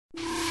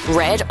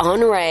Red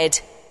on Red.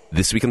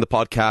 This week on the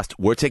podcast,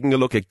 we're taking a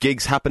look at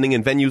gigs happening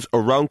in venues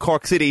around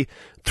Cork City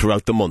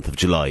throughout the month of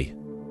July.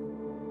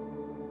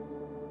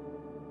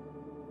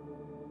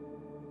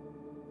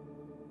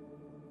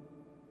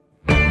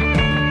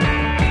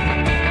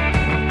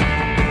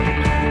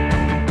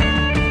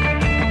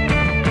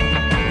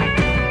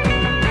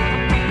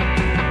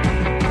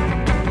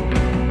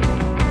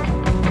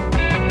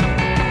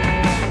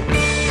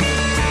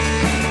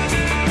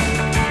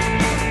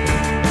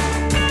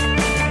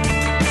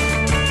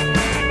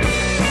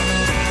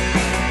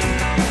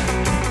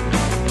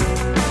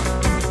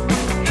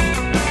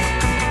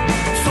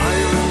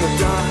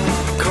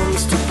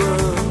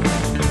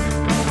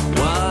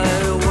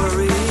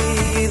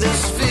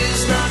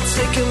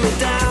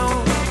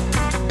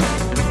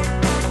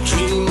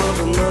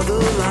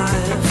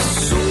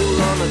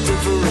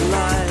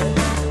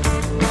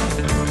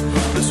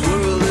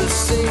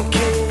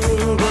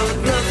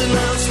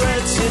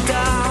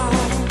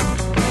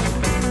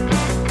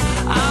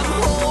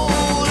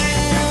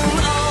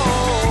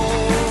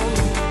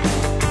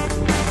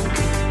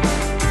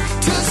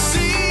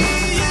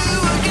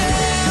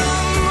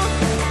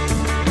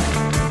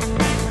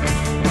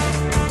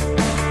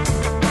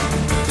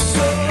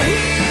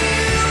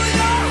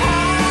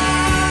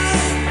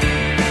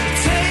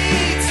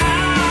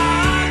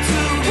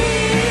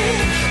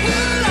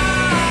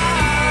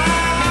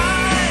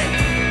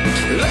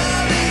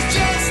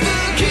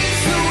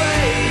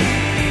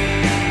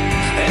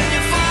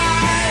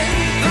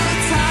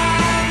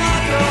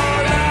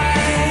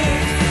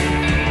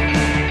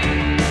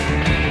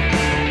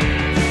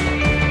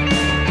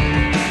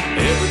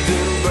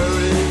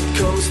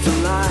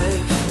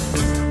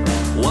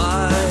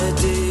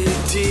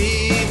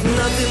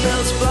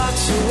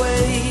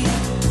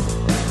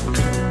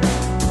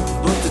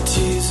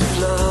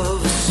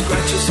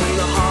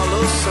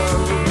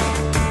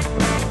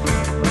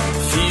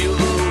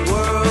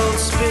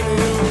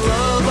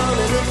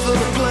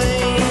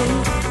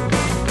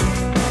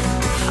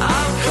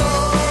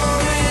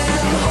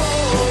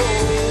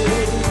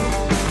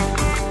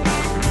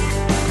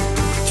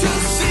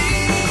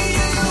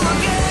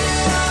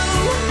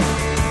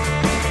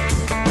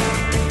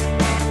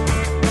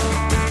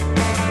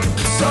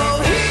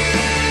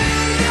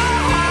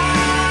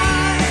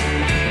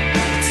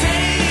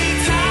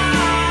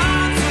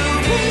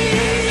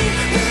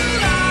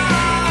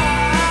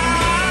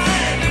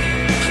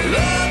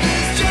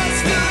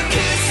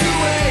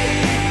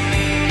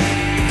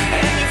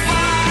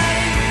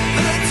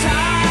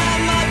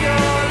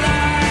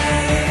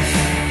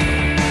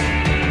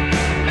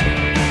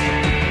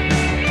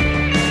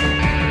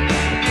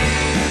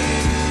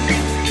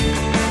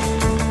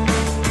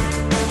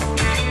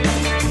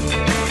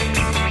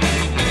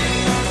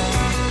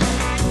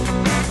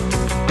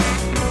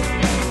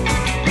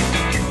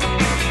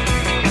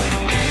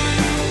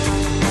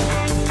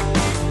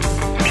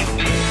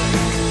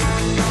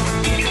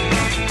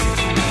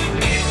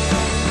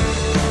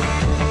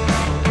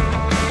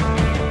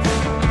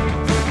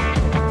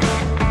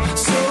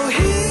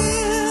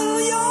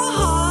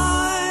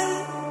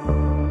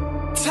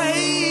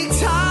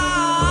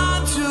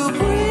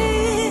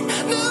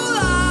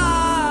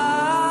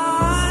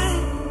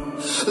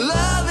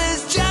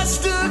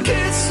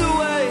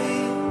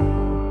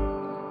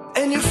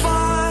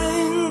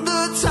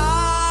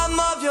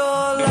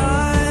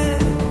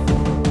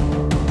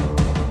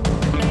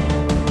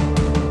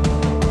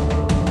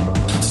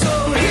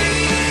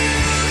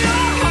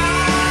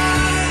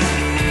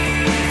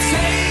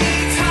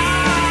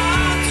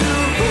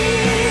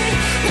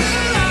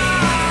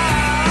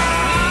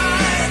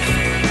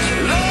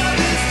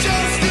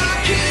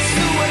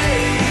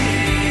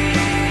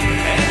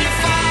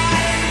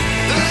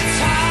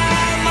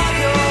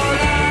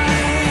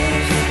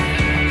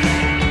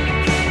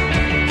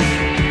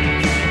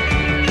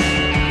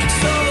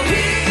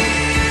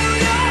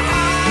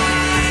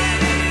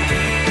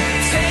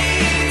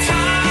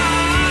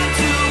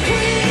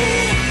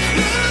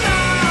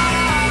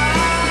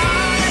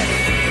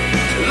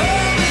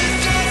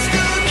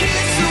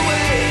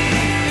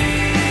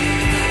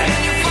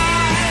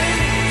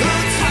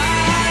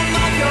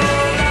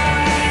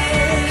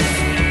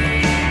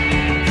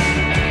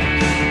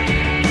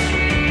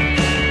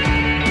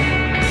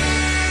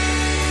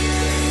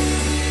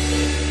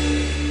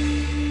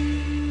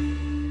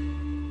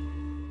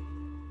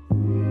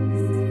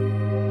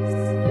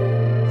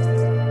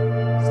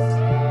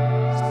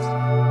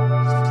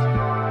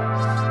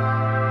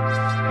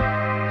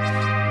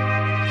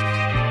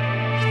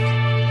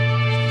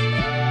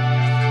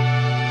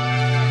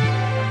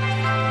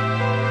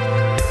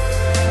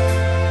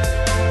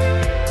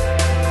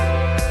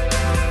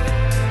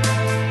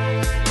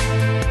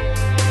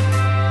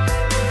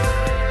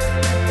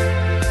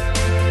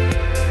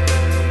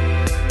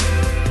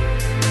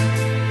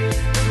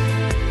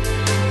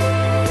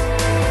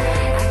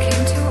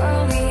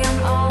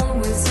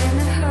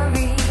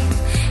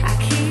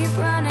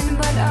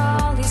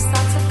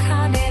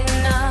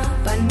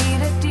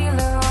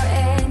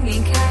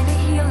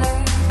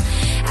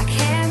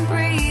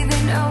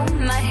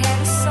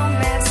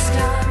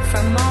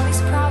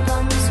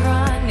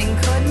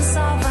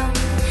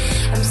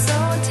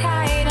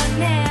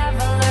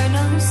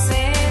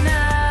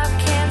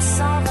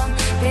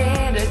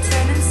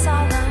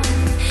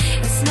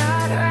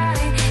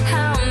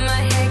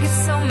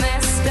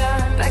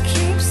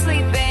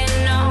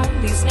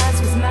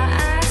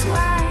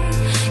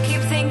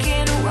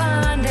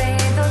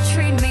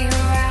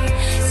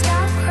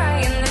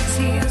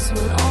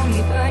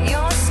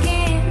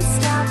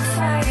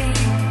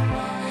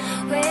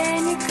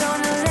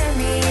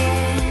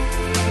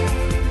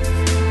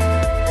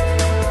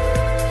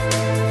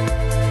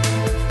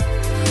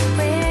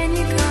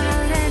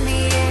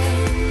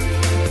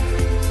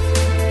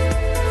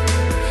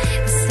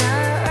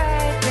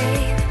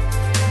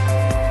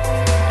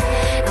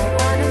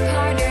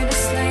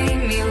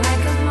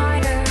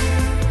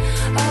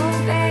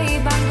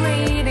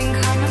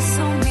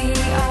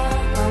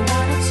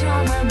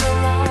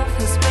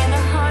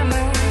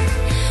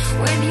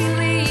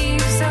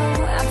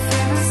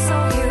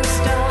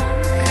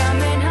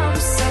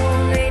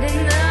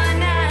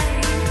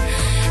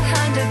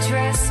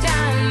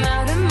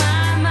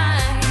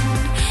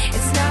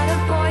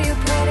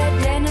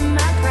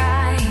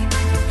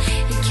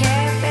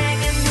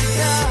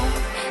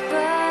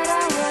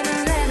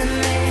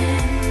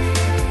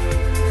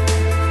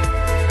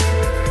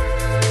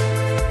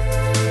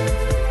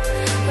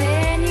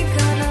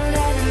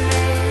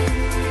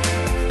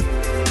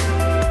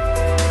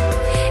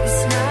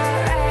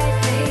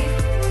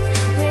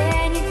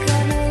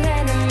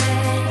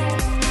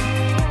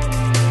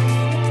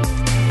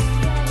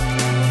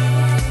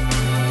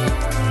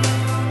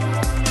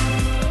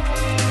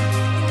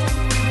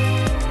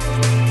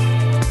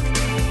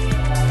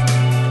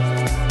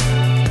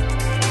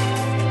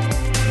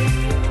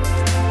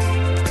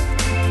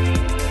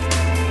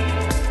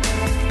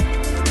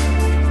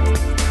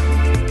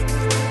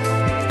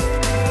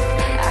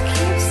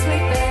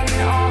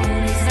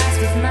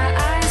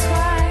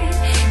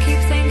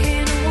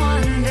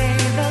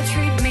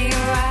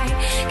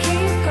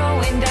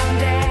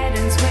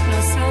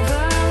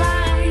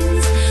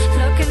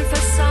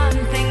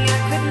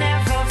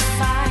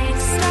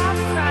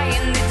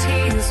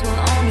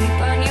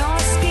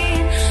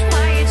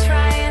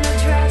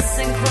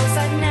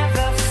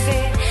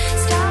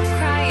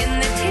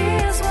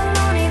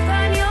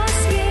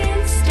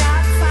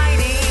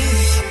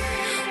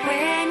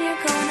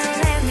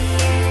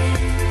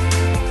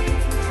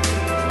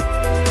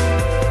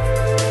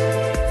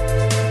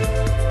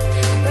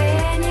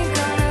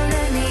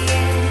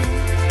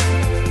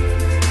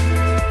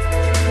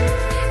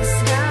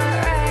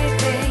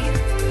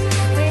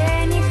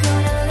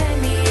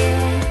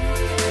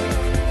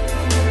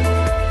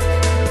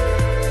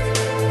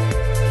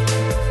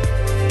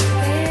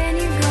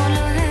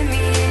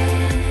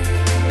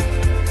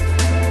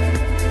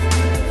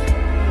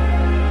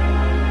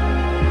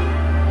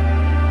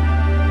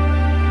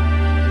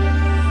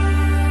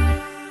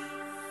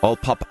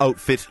 all-pop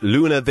outfit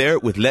Luunah there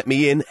with Let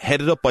Me In,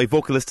 headed up by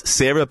vocalist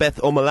Sarah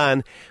Beth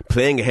O'Malan,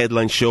 playing a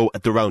headline show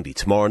at the Roundy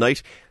tomorrow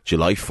night,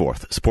 July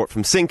 4th. Support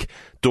from Sync,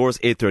 doors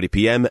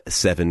 8:30pm,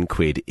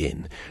 £7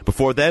 in.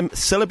 Before them,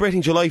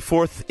 celebrating July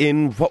 4th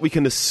in what we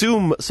can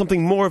assume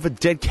something more of a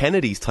Dead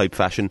Kennedys type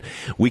fashion,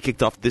 we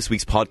kicked off this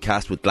week's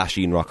podcast with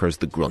Glasheen rockers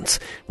The Grunts,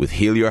 with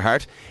Heal Your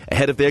Heart,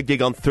 ahead of their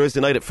gig on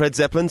Thursday night at Fred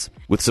Zeppelin's,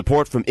 with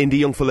support from Indie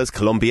Young Fellas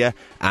Columbia,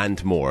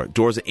 and more.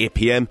 Doors at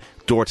 8pm,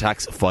 door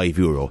tax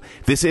 €5.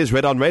 This is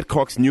Red on Red,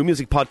 Cork's new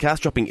music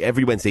podcast, dropping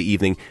every Wednesday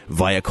evening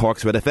via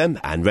Cork's Red FM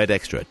and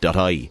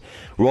redextra.ie.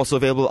 We're also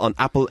available on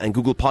Apple and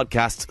Google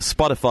Podcasts,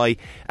 Spotify,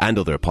 and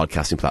other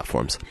podcasting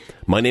platforms.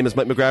 My name is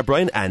Mike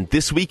McGrath-Bryan, and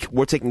this week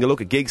we're taking a look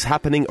at gigs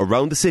happening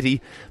around the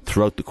city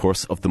throughout the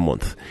course of the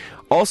month.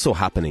 Also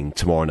happening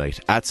tomorrow night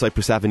at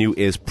Cypress Avenue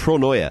is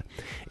Pronoia,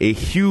 a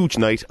huge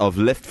night of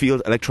left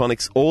field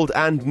electronics, old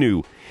and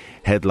new,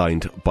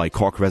 headlined by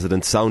Cork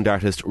resident sound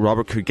artist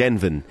Robert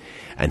Kergenvin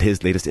and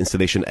his latest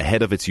installation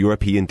ahead of its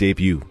European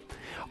debut.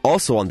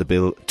 Also on the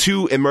bill,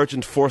 two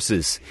emergent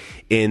forces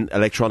in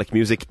electronic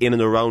music in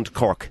and around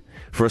Cork.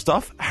 First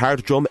off,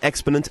 hard drum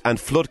exponent and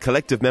Flood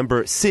Collective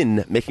member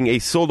Sin making a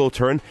solo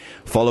turn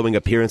following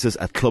appearances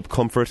at Club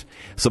Comfort.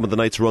 Some of the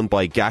nights run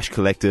by Gash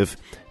Collective,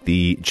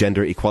 the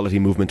gender equality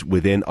movement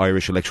within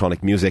Irish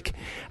electronic music,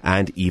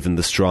 and Even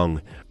the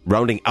Strong.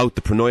 Rounding out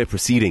the Pronoia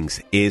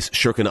proceedings is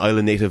Shirkin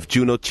Island native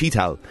Juno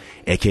Cheetal,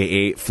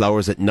 aka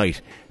Flowers at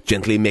Night,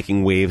 gently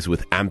making waves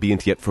with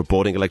ambient yet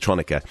foreboding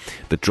electronica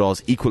that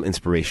draws equal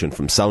inspiration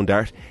from sound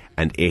art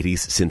and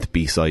 80s synth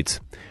B-sides.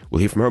 We'll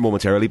hear from her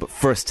momentarily, but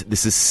first,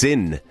 this is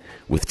Sin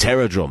with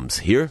Terra Drums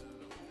here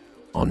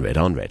on Red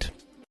on Red.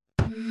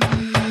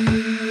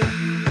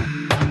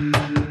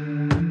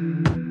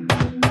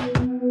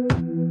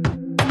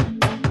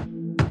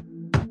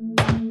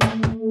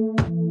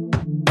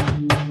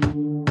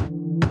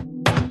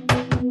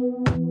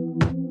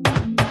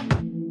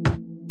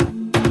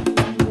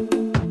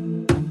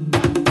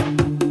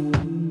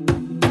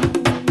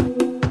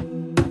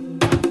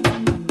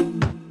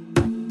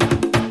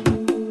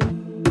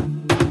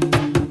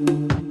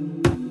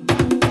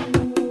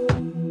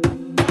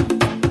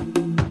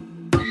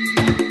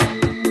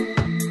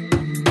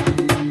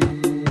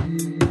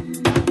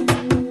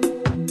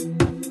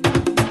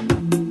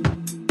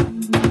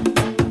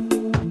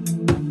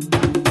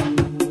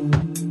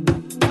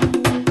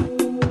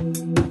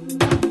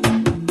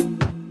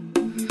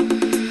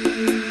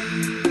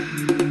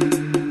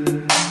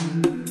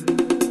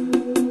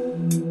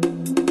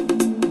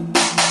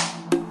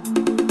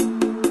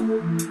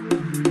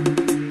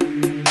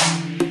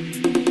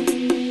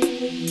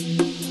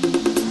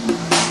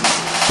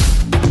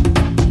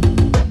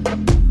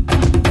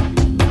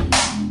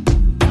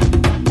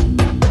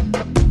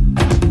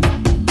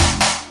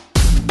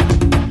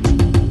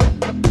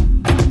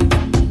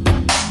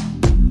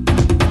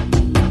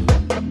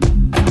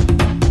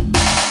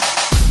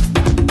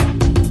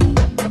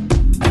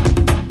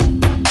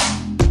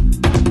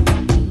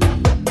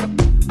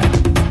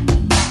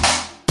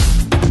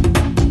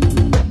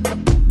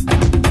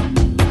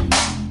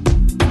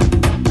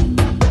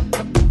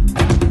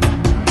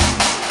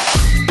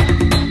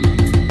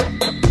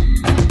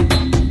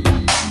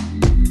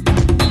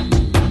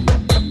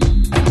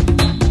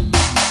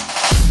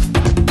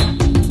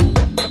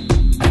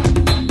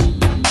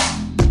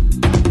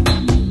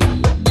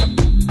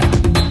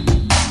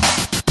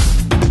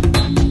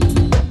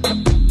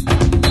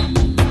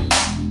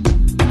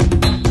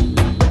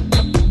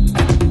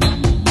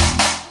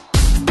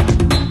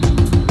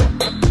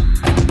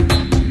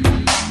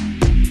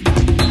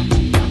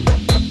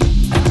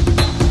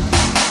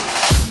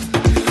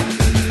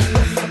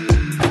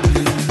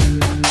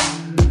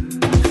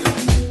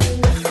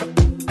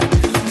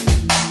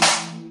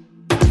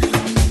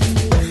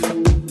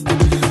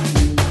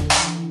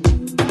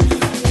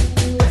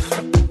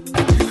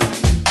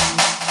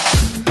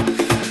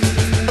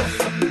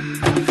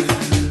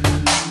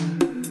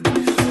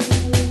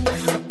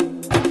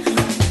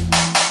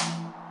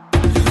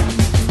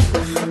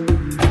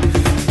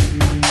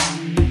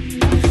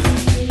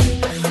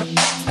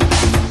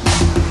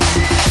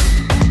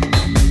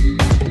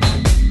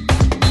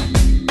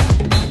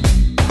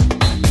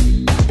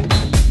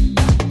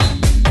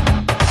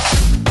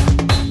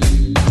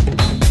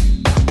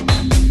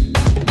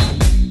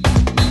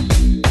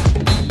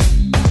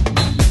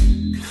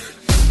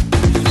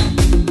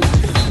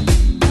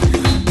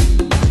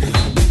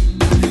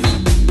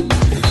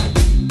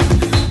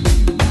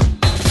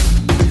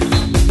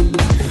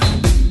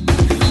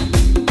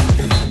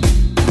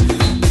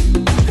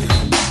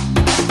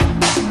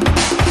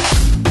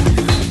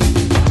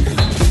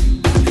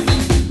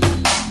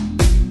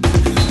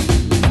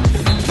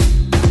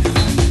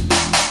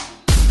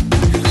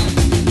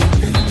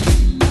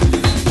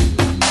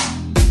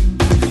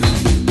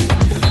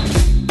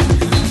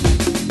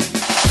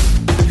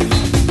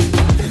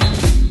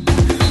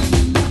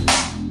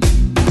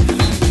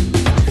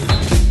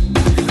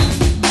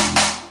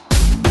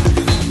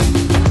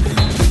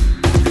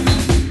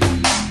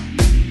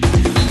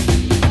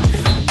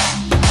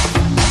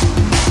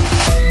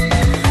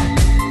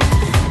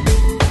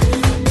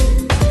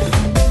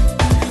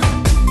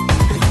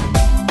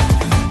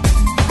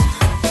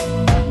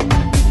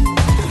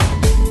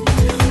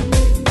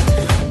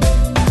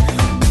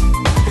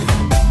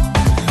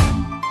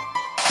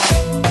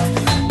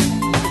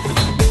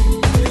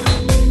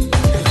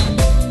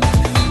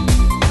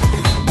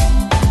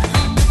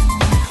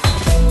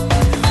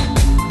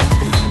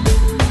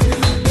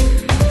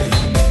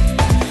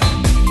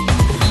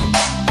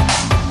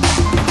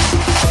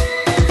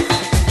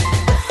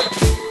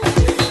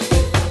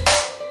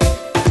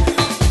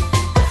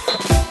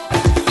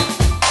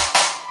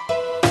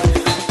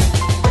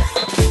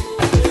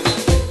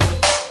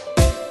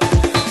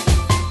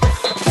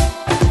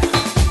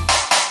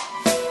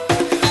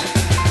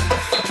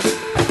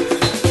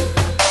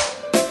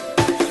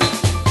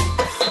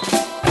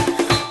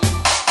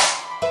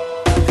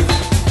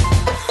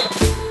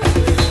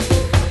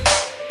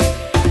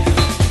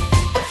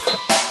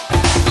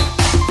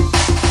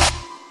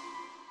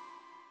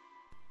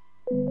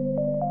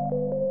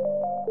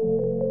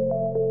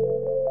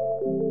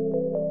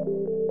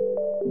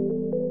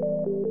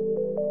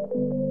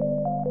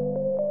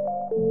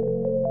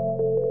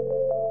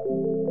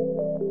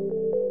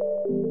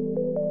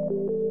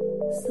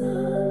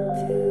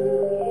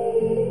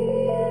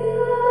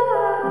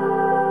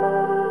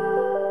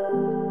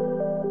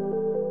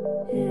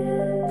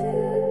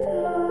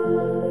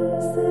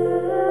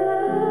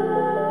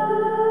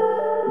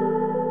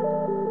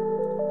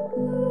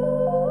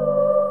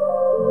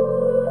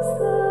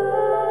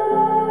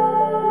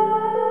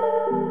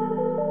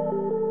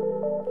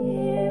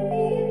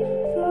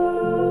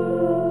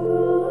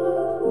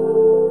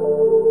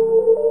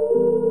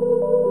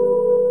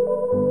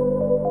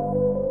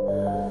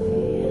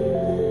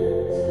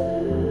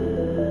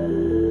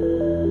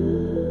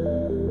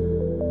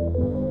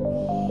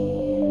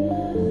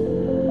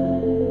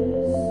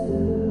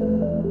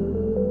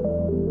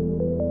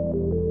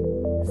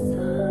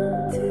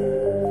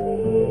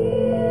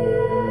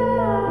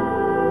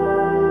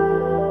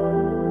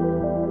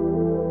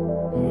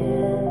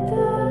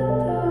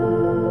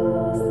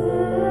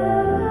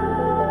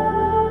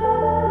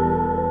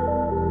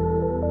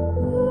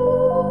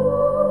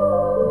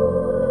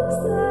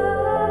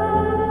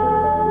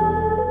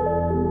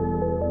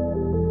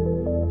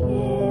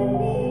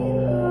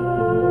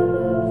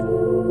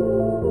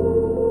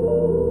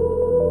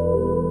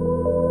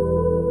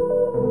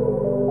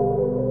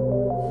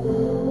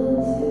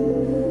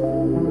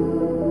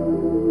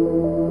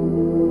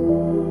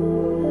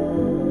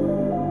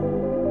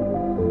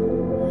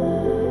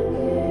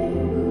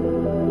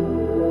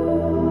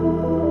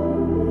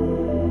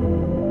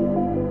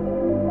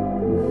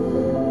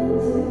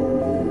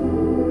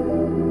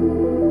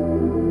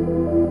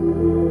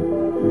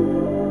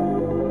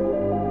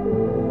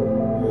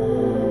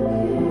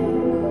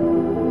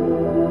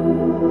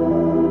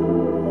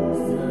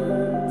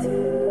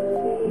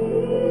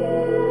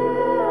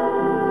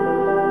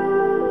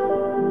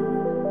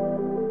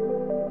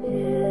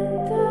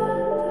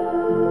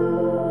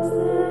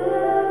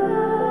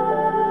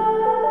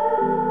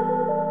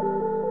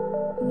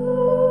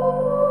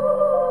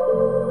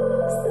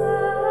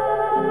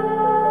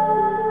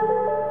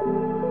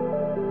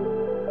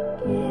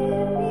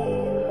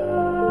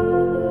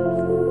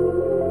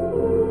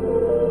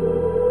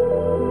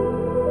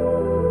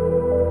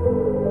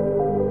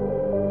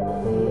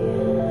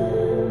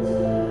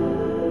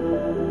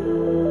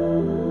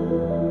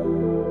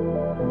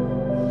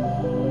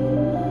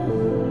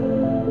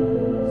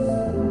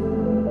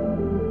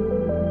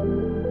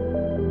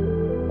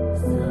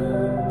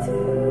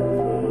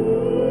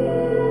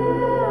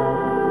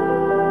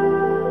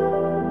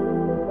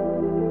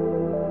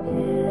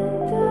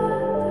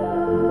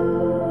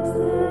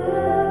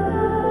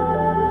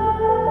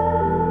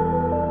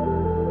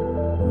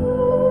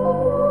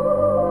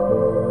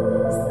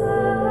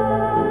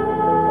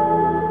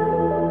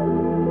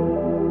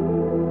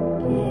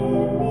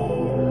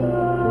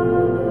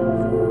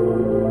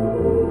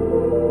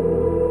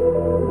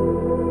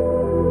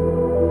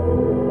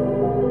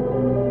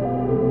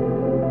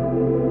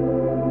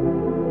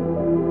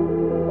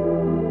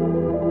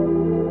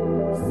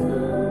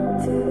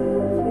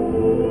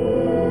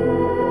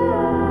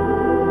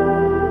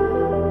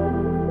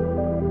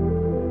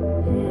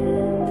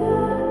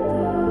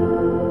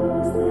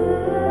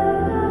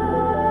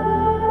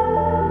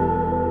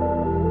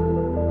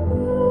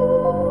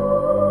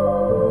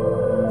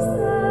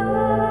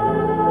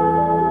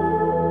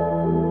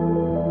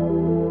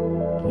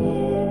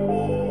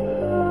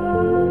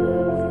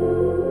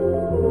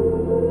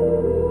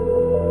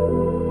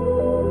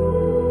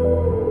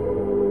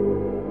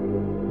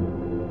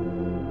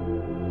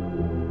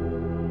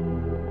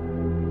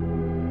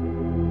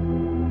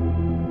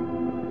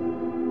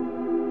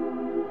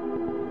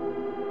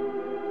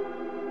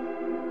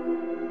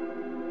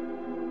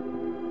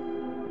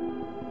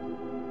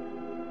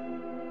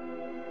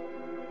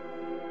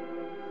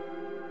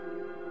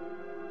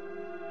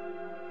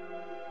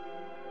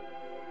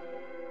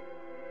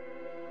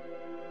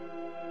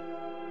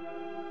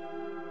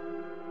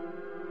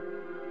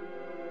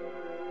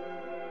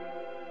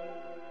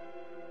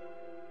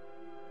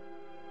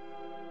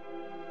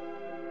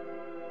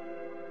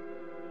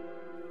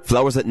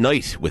 Flowers at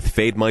Night with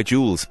Fade My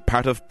Jewels,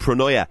 part of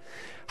Pronoia.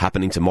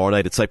 Happening tomorrow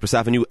night at Cypress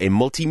Avenue, a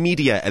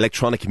multimedia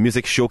electronic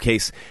music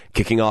showcase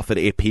kicking off at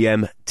 8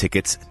 p.m.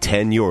 Tickets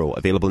 €10.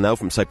 Available now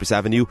from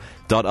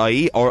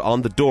cypressavenue.ie or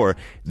on the door.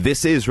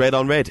 This is Red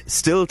on Red,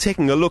 still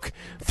taking a look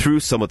through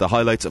some of the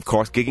highlights of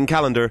Cork's gigging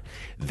calendar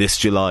this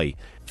July.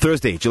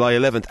 Thursday, July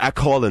 11th, at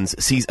Collins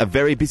sees a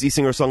very busy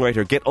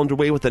singer-songwriter get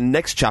underway with the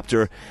next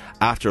chapter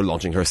after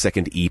launching her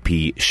second EP,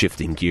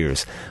 Shifting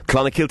Gears.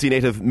 Clonakilty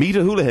native Mide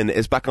Houlihan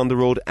is back on the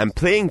road and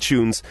playing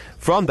tunes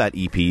from that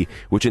EP,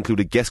 which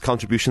included guest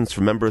contributions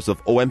from members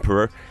of O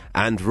Emperor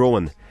and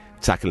Rowan,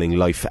 tackling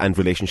life and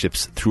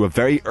relationships through a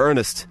very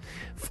earnest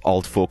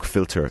alt-folk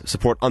filter.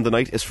 Support on the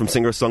night is from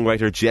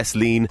singer-songwriter Jess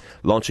Lean,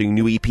 launching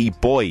new EP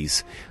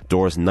Boys.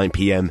 Doors 9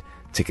 p.m,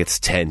 tickets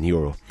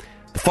 €10.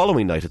 The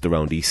following night at the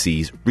Roundy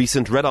sees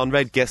recent Red on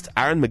Red guest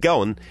Aaron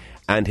McGowan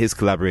and his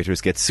collaborators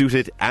get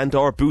suited and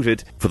or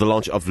booted for the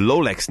launch of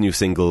Lowlek's new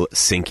single,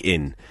 Sink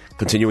In,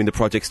 continuing the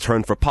project's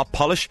turn for pop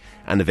polish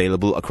and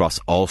available across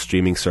all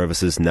streaming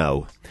services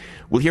now.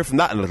 We'll hear from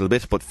that in a little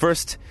bit, but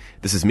first,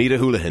 this is Mide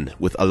Houlihan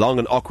with A Long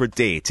and Awkward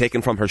Day,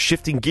 taken from her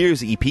Shifting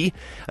Gears EP,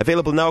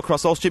 available now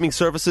across all streaming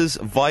services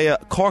via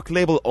Cork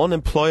label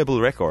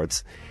Unemployable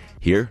Records,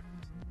 here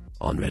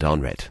on Red on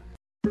Red.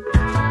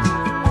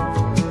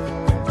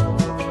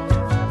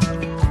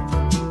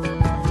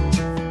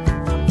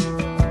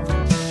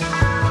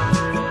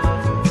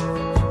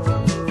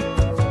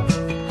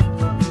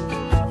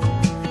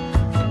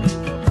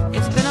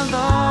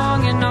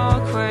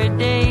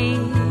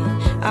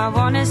 I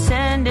wanna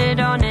send it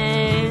on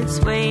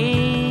its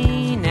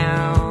way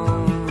now.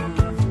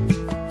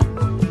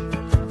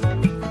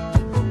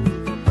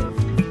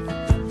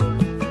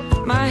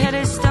 My head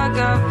is stuck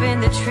up in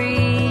the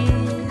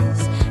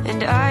trees,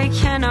 and I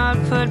cannot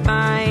put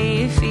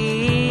my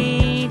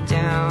feet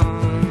down.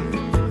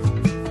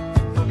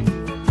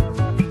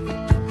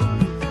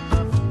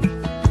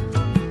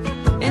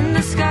 And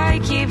the sky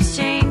keeps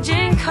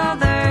changing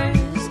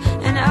colors,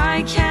 and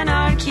I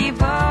cannot keep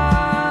up.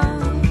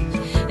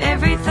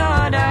 Every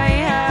thought I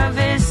have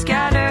is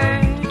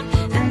scattered,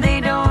 and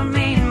they don't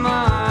mean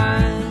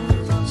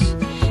much.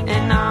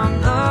 And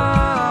I'm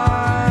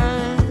lost,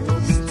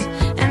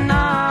 and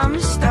I'm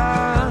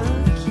stuck,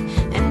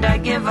 and I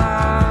give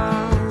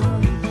up.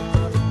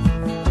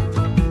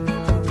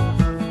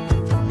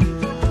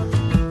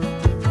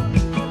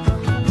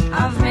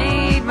 I've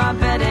made my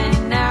bed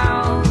and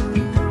now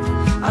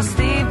I'll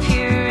sleep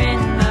here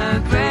in the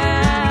ground.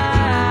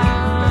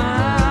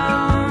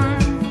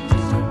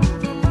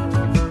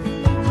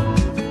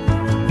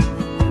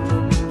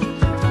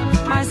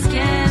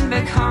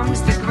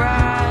 Becomes the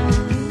grass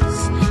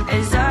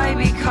as I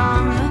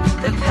become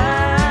the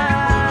past.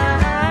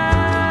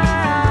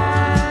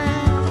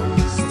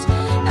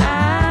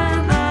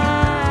 At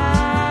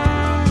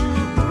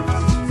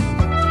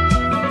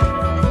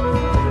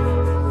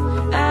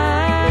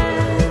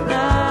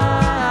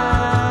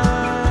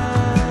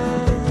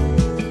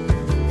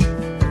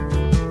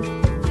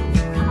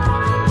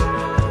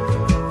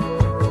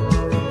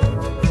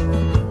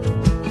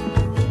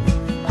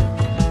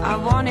I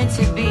wanted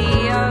to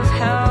be of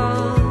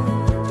help,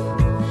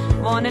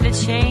 wanted to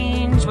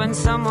change when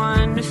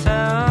someone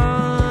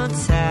felt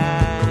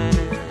sad.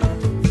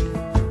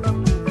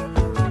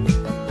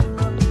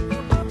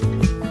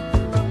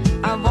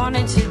 I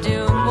wanted to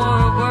do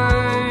more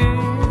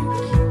work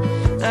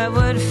that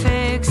would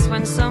fix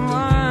when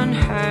someone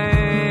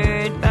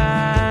hurt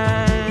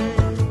bad.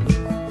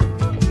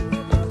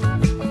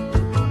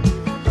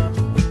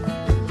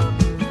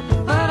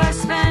 But I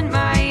spent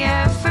my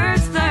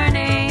efforts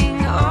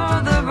learning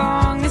all the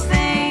wrong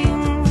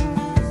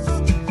things,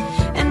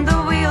 and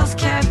the wheels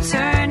kept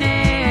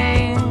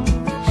turning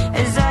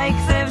as I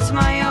clipped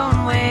my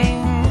own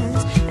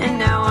wings. And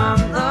now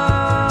I'm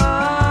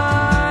lost,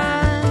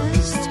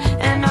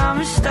 and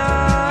I'm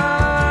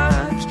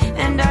stuck,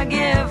 and I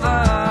give up.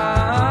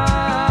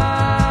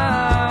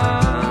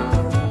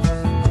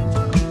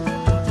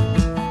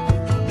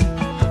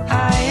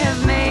 I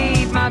have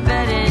made my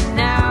bed, and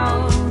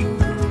now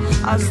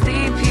I'll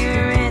sleep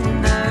here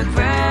in the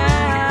ground.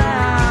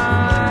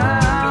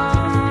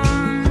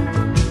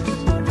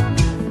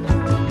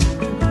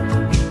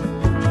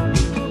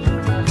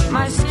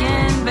 My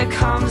skin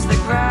becomes the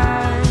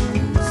grass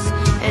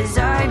as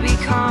I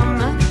become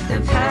the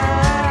past.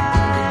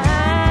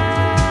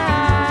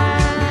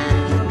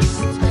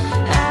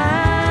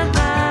 At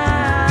last,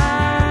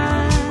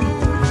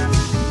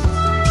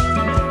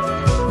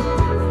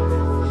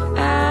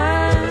 at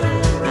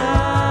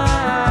last.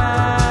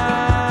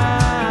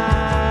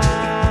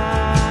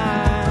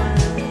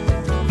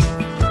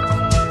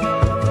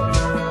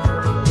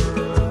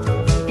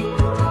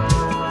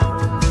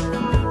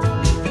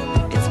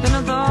 It's been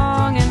a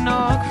long and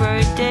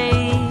awkward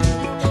day.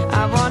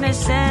 I wanna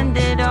send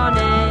it on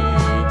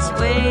its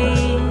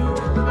way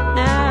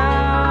now.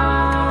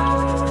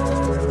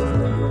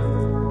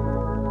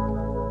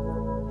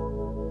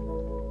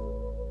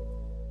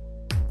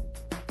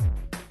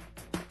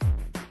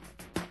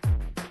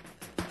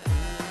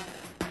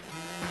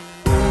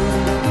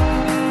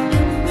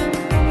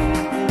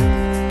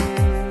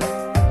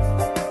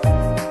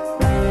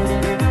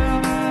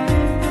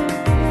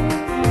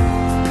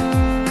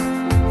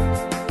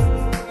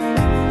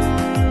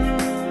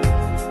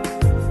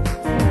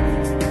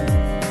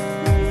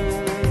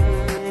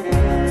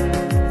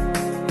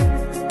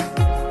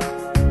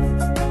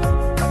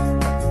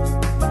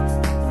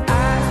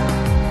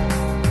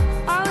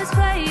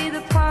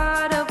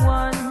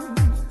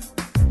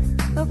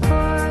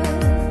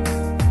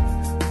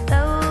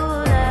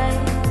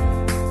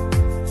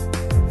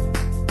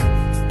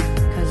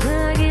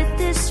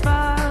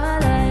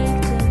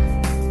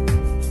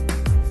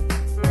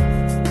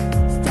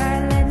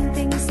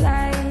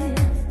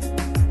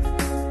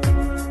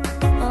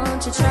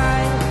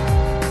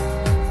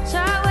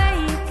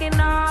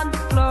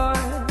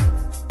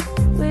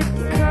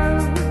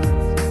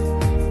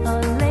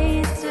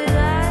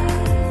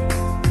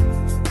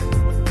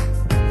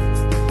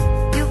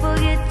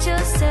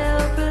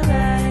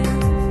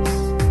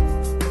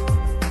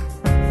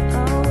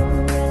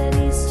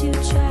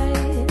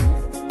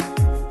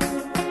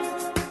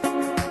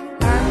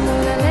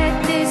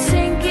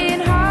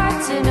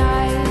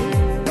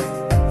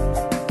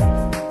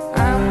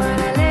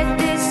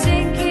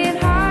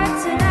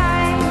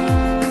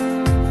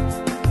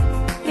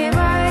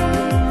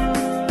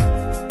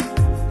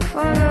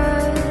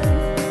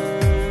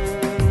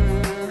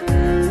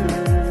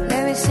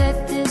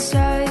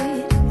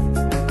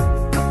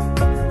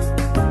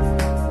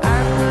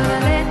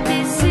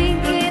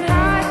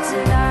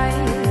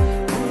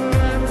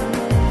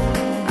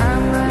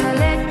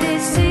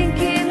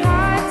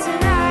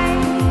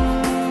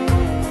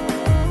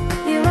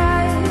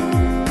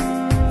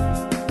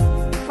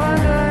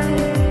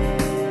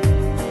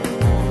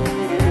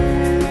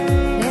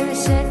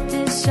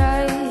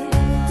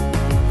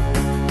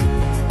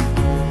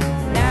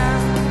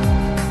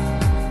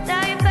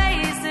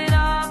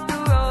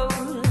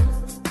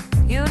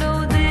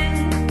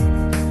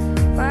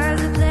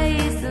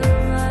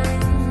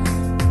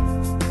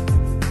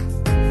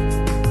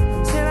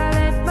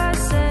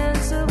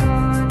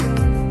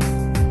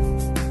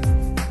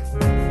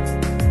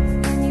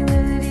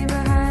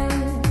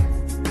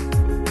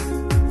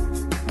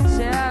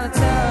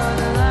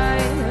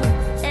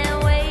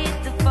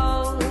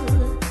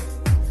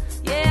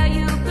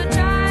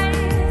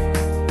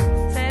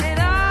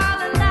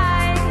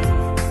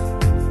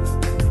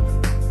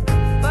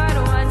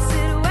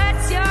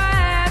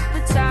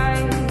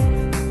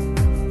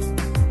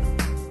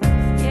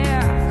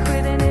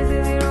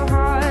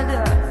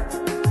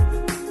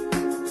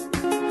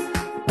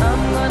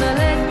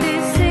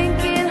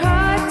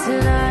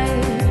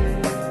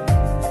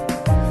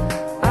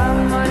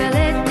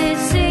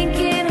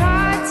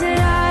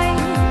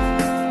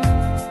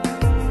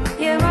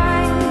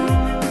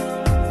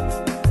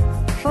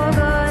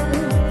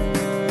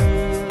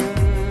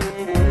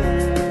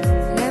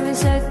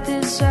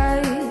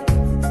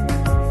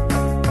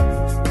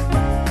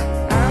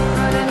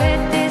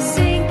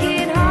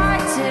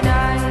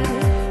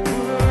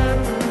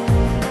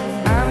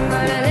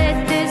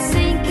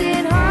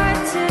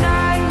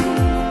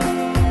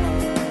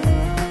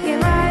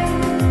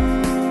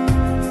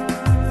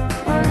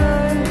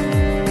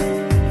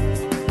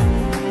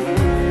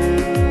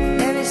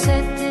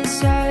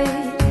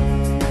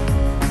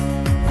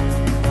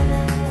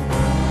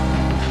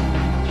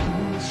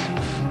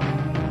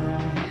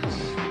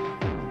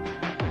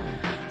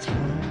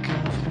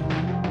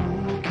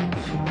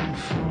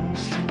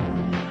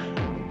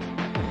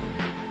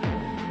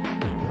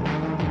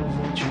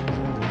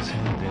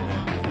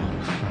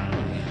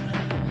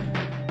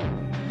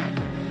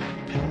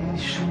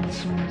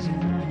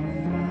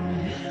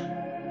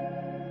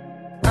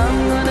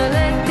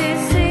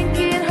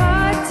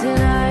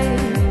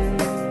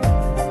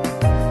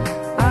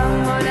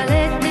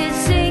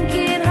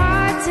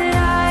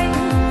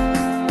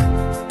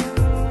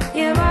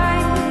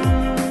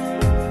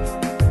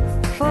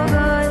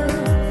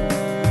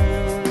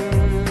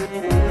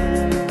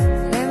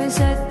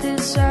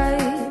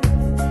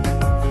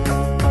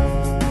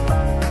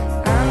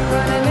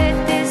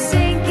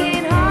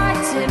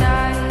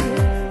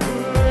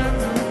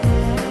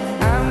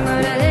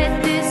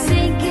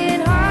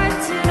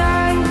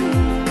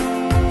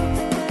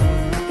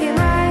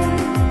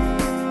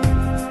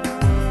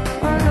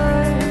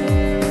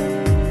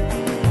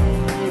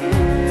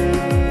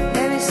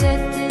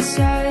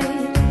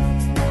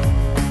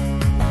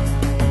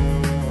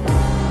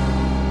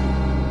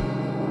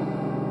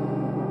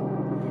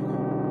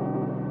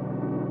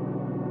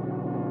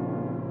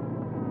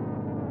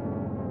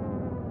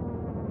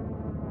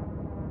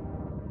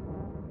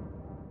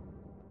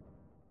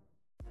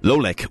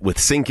 Lowlek with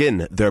Sink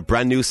In, their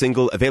brand new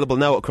single, available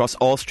now across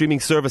all streaming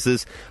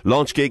services.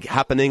 Launch gig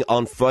happening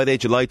on Friday,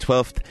 July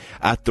 12th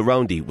at the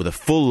Roundy, with a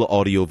full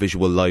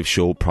audio-visual live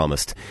show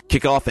promised.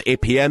 Kick off at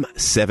 8 p.m,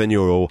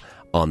 €7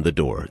 on the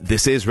door.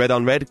 This is Red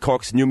on Red,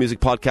 Cork's new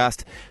music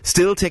podcast,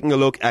 still taking a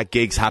look at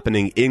gigs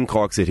happening in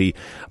Cork City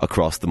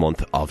across the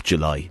month of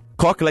July.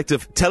 Cork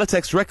collective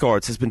Teletext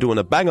Records has been doing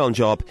a bang-on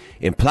job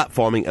in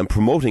platforming and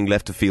promoting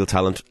left-of-field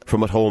talent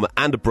from at home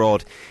and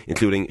abroad,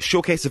 including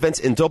showcase events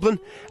in Dublin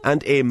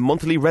and a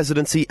monthly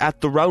residency at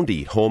the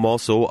Roundy, home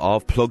also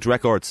of Plugged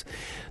Records.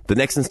 The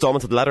next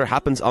instalment of the latter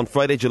happens on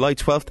Friday, July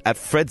 12th at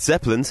Fred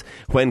Zeppelin's,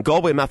 when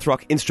Galway math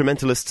rock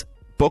instrumentalists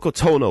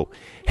Bokotono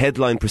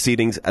headline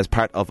proceedings as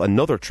part of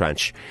another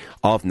tranche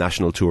of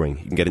national touring.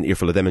 You can get an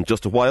earful of them in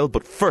just a while,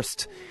 but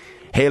first,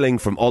 hailing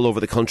from all over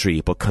the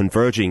country but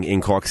converging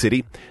in Cork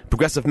City,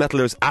 progressive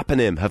metalers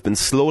Aponym have been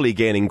slowly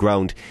gaining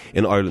ground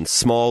in Ireland's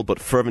small but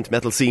fervent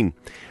metal scene.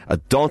 A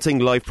daunting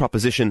live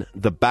proposition,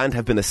 the band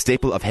have been a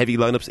staple of heavy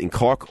lineups in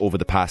Cork over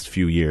the past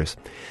few years.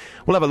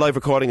 We'll have a live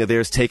recording of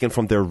theirs taken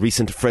from their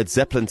recent Fred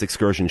Zeppelin's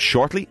excursion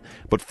shortly,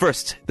 but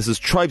first, this is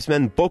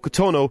tribesmen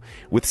Bokotono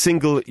with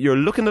single You're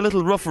Looking a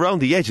Little Rough Around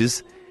the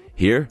Edges,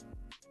 here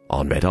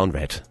on Red on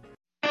Red.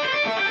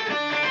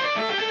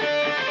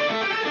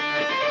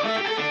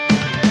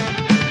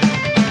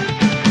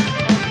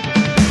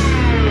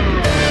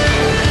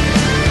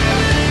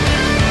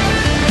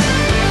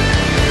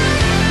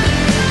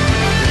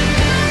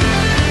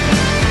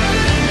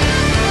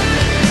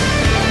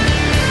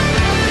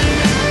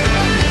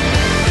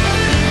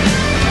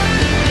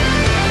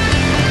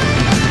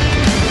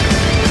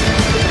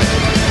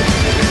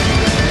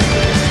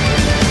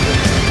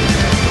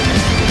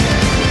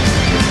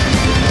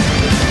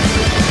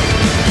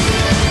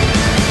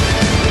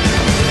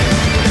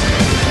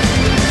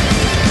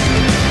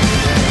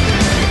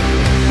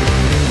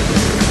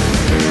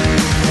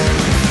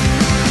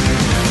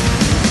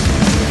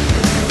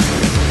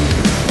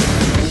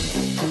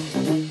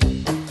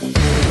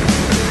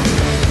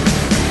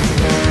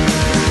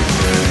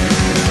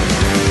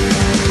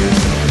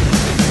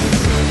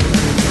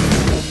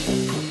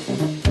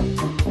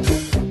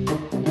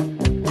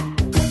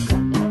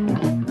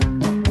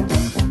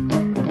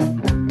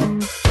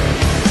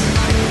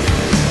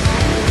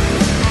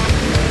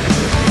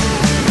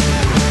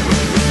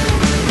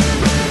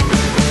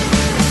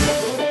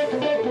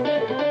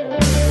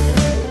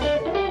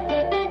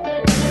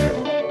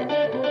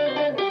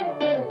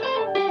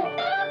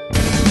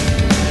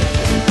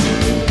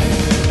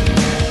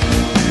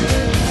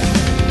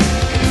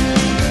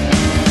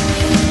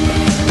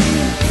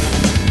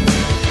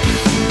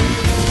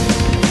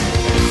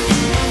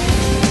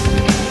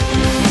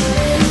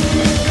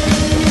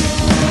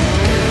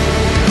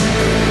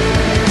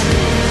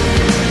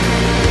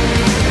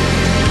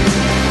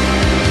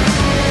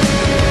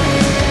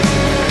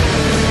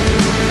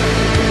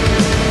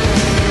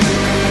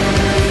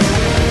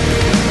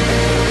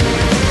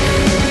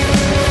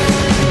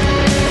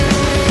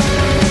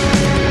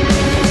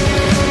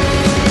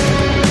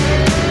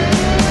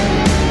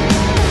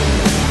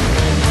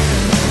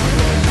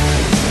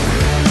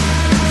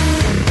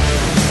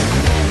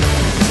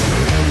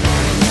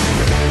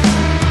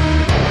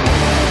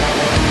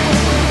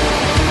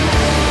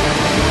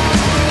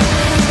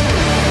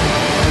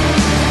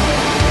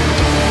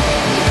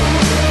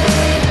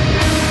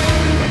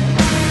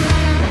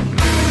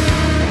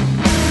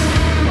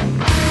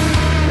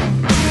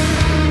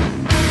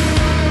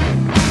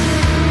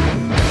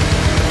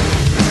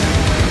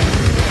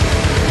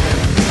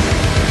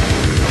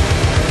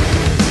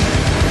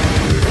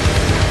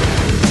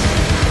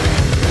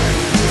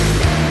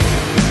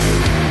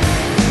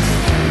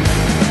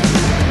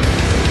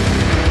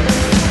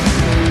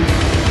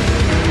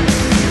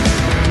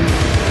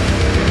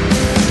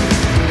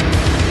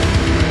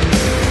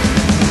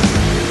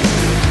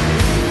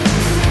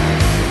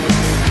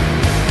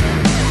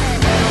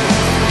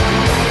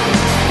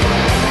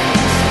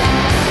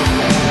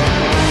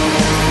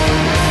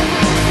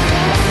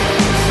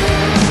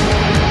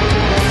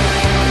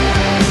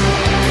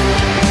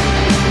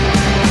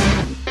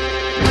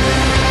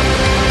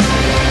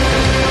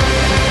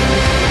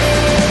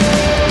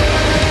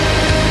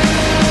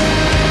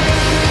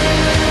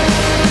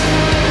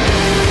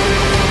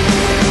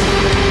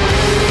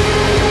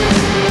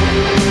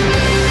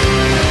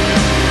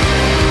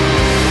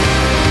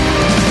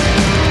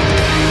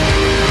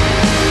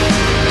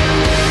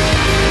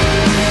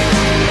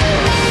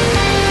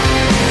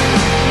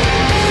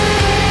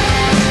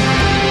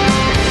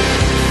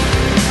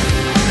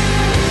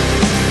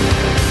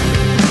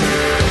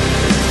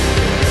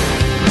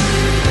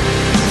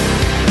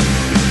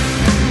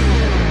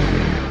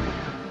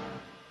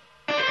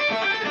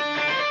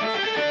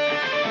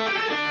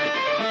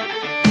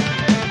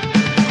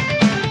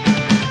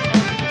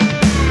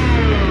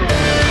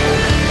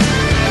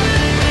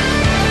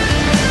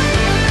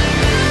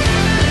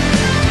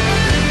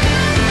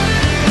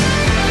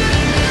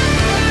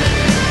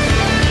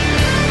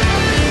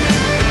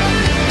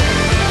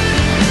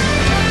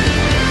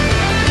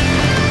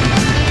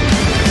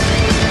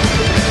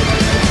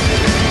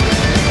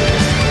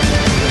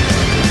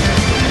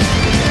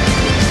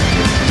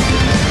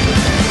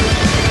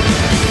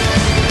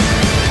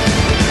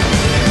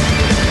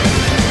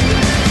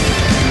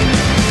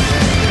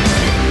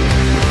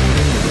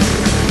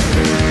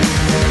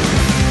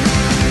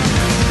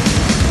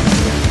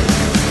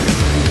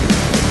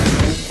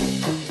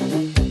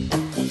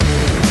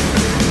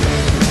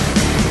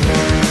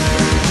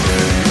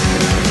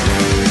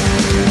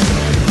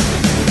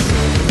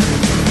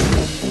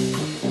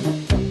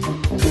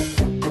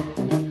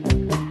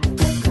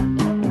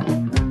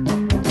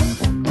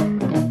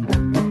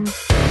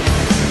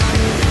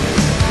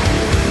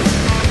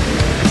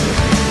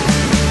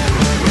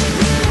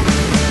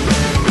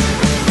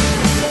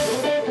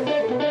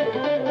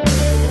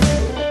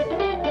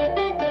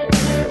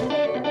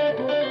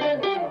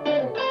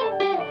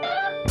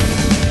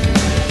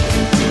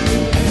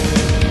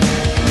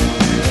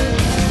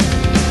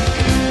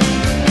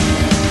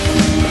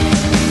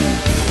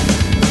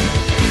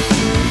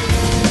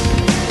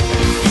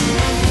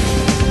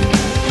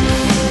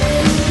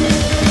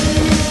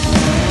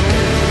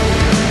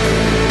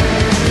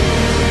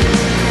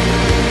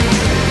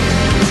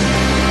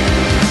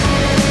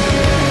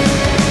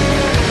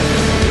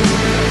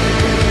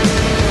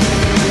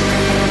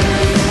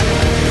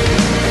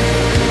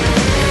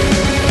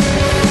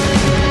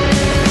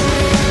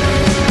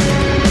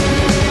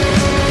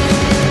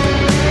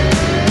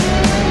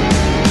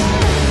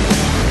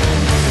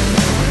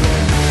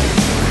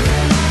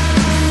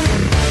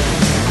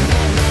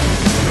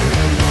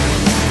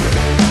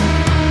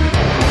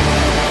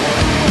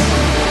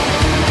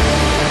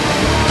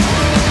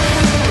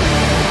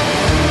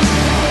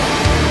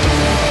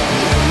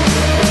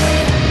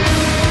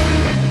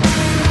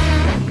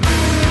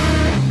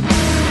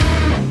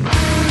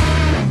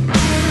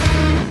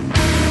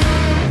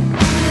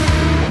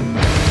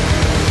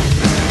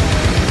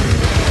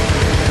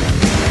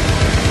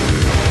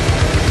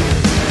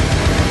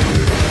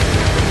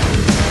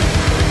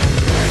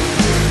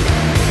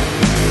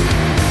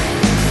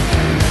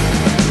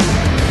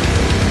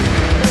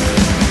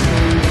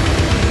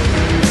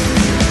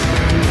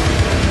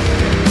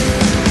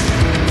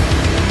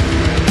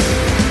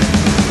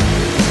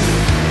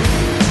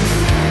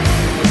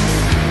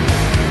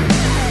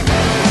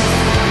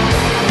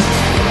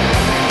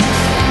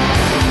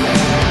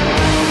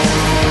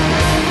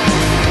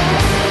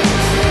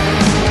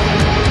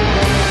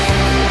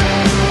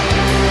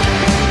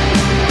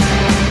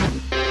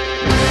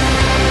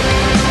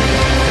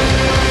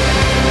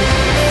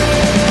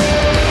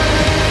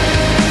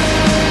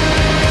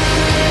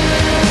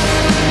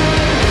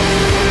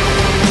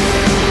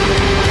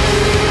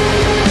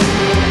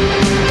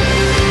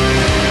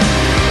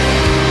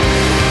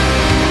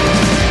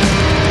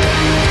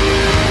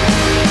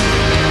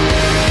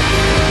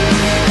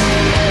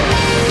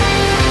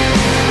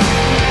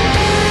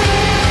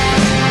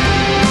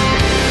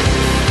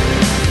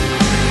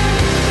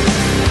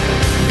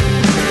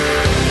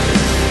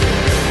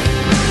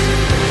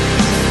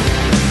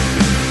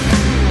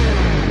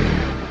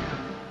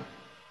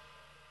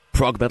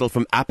 Prog metal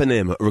from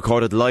Aponym,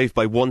 recorded live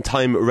by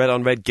one-time Red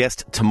on Red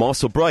guest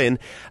Tomas O'Brien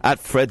at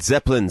Fred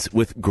Zeppelin's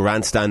with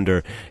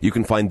Grandstander. You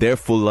can find their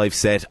full live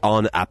set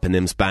on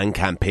Aponym's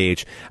Bandcamp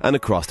page and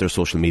across their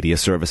social media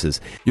services.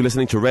 You're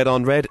listening to Red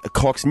on Red,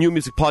 Cork's new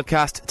music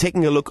podcast,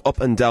 taking a look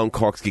up and down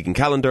Cork's gigging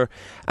calendar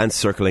and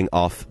circling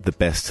off the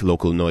best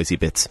local noisy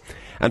bits.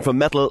 And from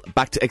metal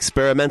back to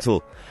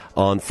experimental.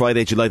 On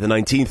Friday, July the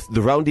 19th,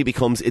 the Roundy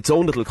becomes its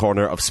own little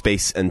corner of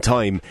space and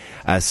time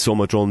as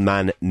Somodrome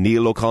man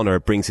Neil O'Connor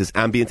brings his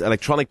ambient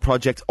electronic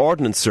project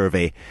Ordnance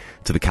Survey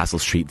to the Castle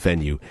Street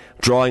venue.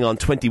 Drawing on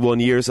 21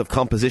 years of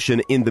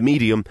composition in the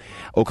medium,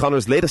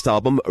 O'Connor's latest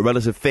album,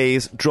 Relative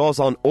Phase, draws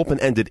on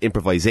open-ended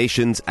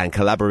improvisations and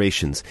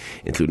collaborations,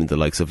 including the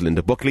likes of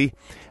Linda Buckley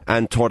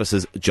and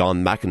Tortoise's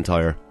John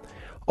McEntire.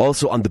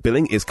 Also on the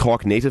billing is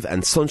Cork native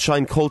and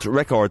Sunshine Cult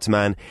Records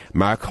man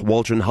Mark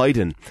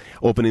Waldron-Hyden,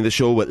 opening the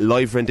show with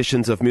live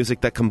renditions of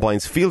music that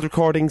combines field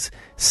recordings,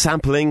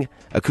 sampling,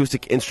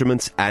 acoustic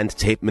instruments and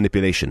tape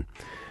manipulation.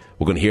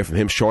 We're going to hear from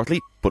him shortly,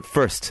 but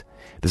first,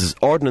 this is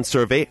Ordnance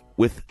Survey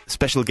with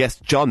special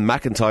guest John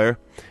McEntire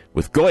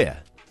with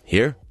Goya,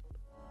 here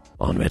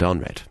on Red on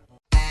Red.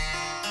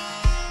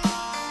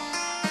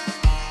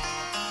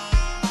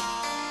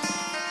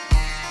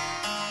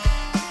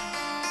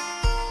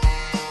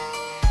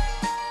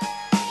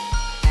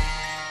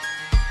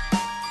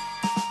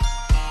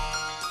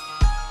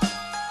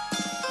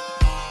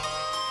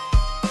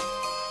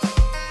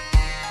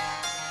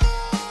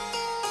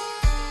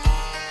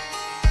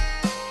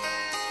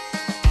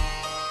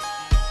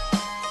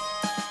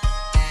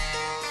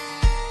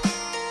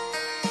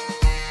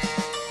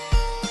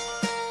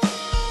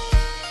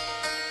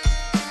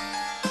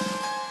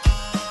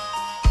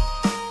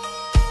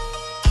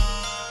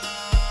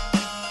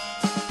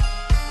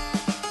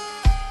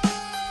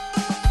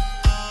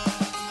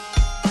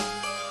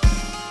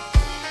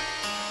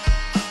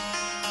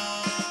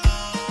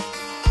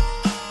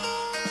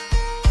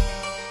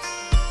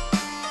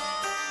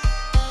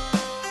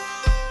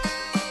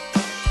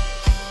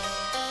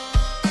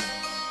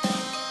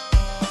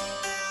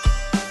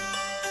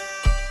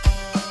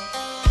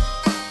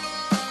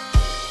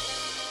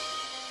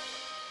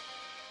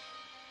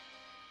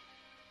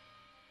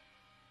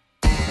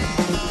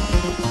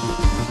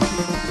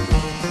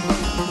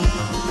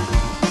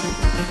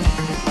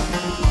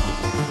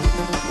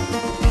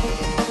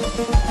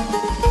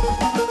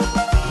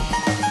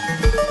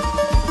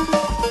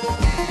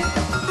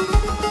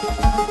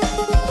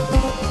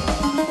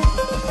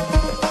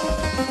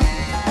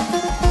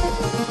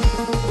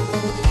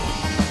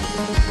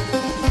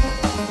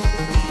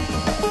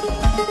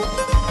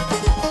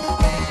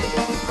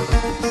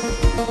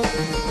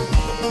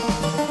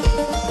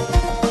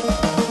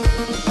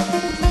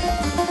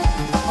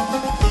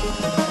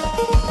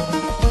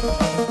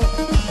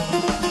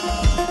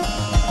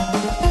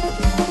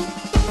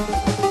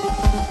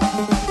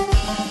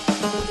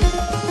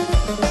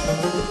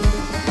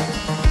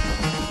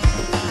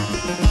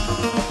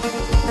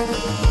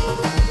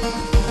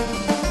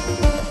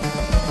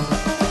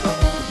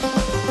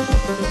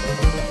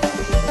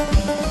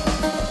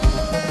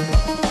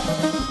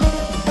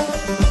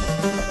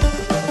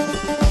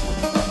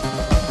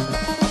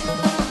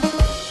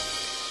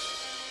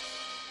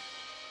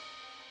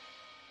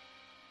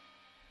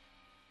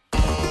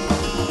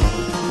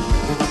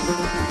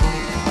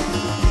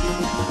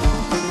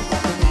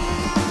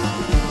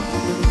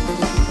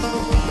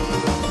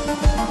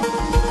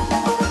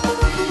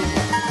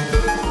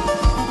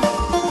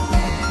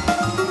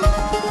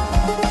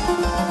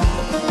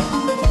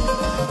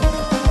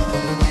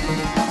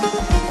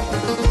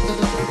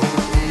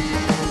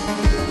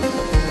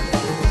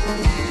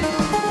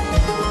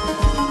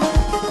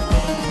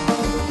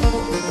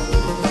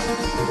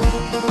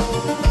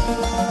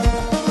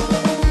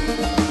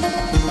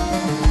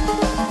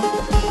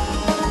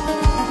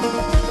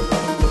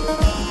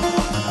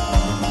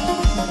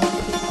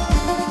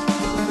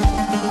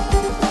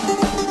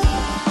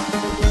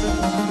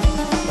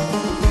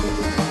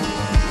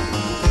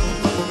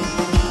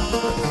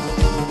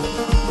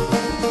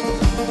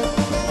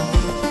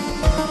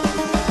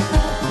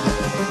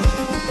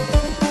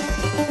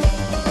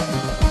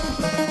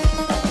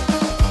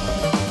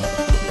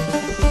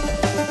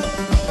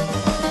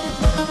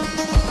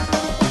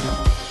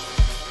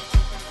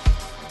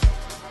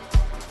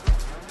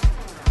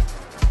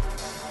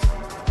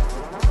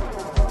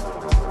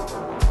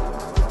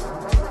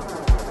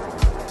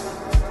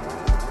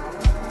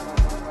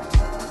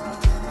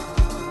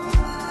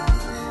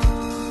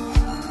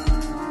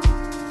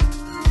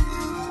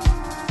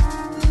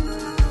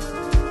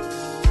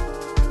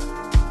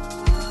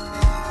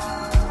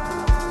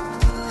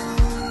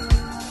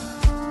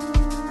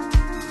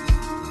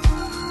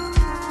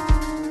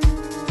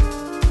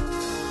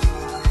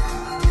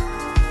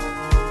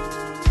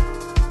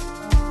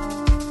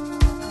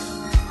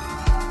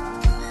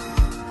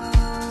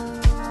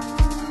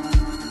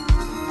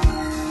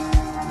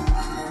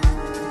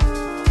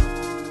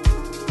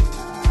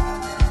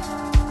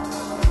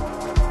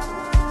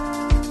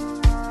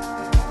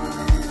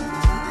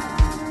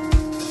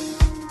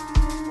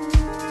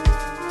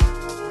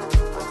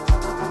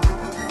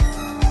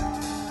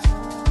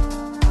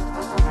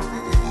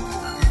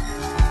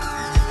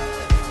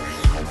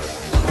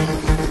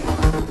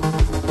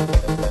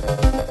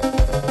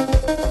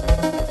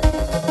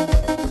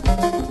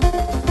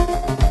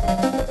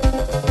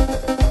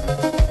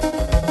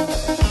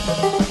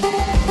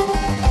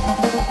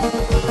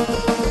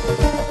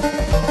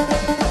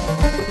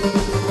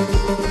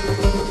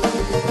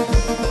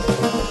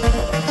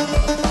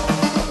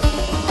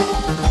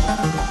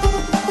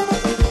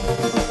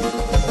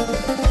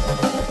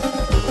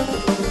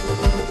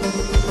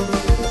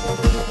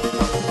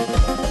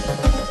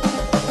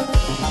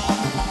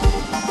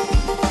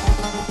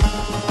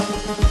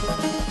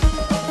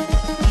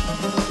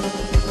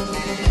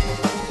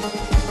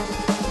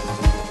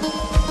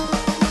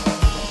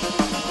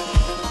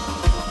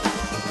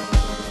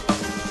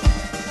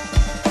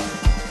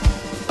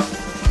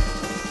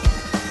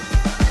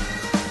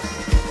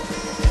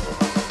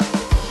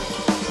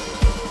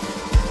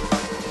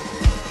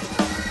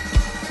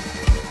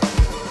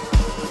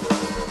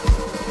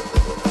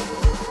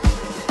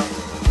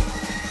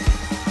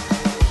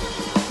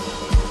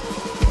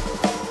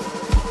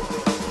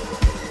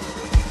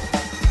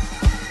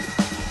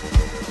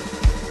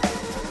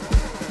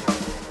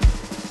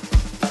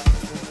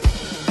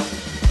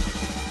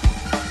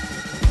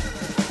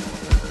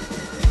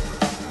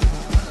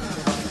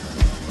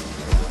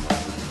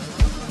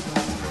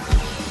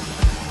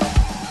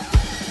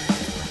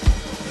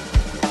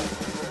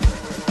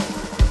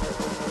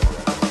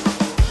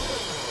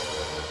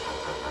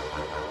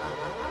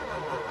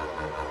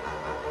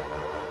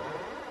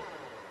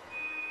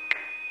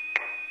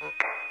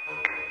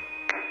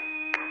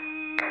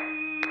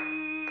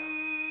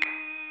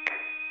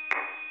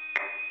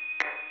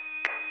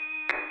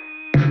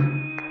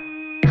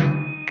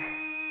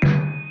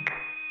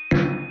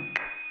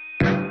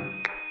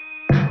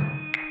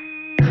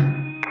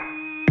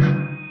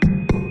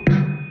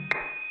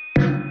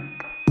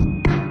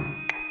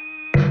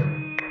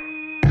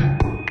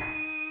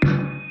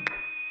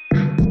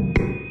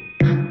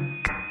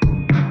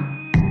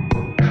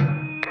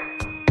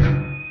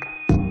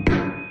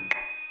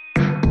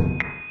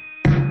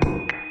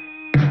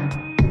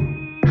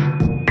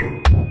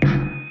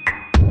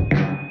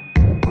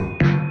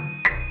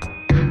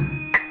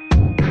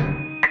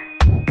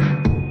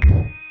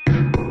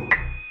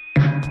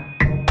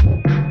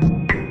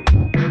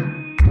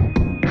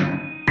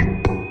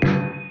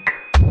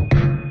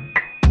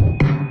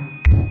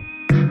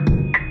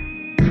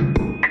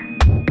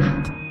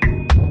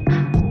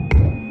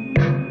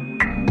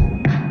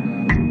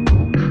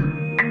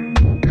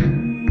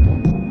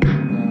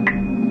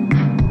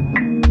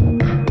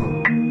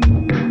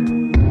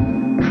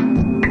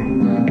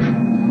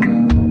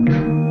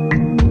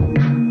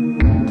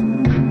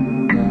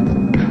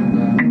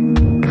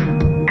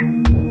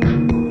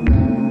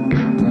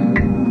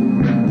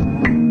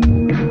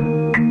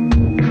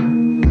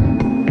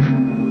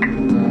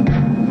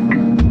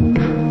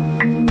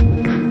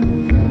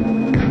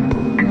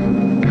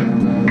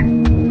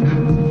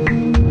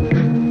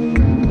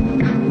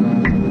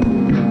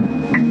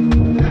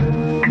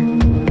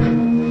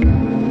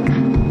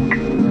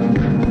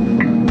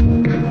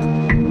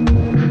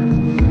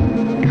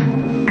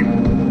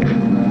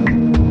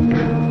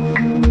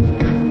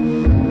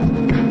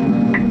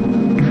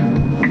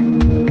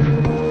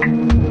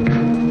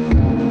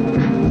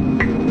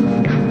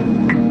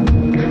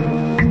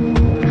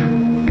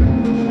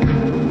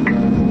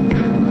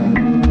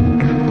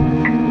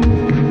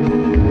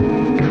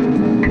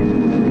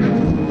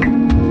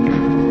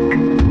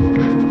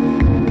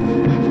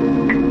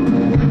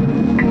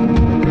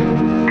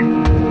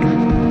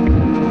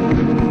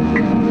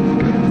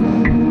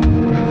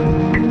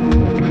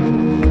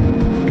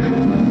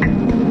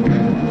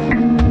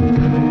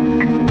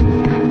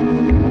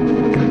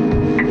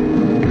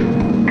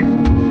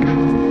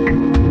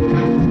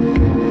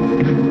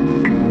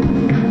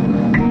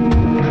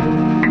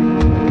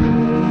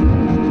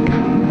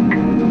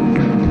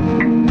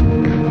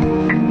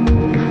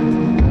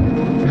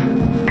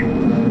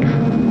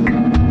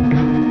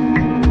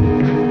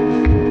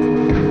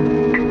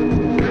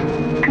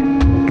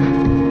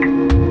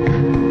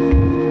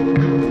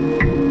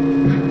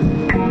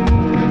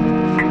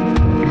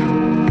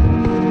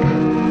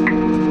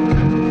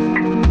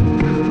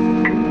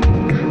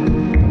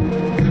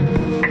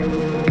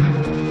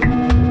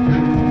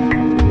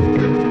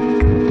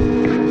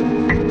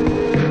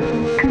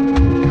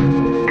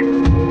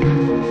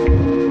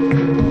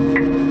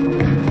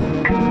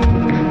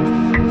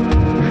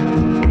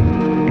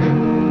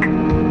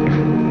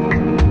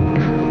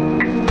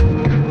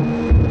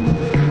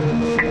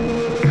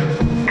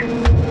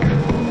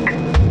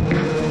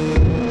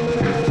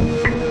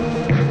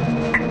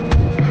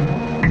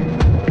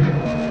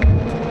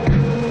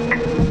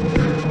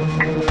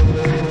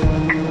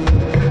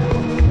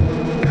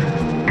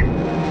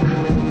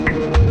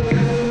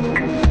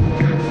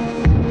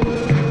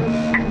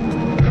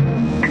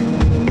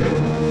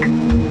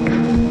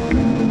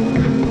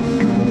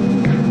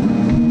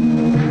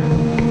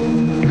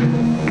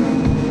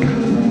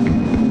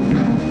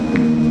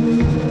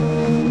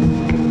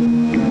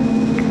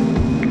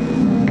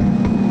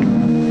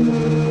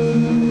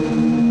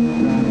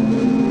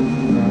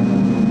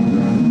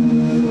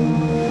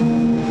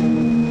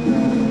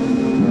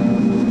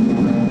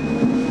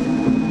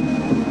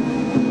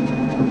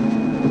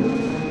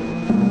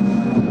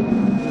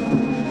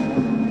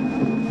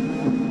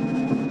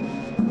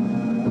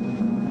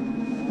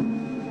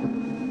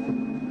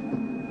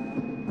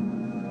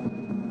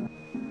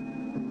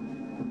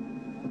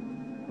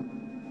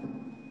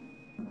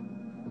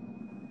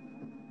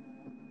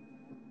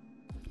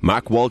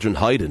 Mark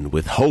Waldron-Hyden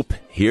with Hope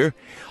here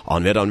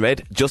on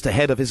Red, just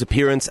ahead of his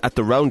appearance at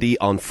the Roundy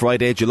on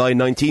Friday, July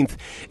 19th,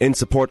 in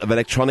support of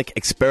electronic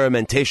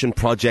experimentation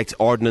project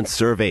Ordnance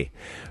Survey.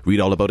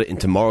 Read all about it in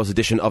tomorrow's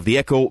edition of The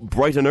Echo,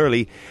 bright and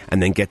early,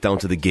 and then get down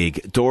to the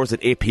gig. Doors at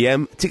 8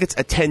 p.m, tickets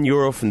at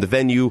 €10 from the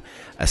venue,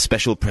 a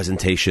special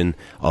presentation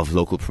of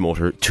local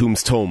promoter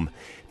Tombstone.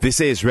 This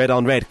is Red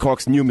on Red,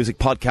 Cork's new music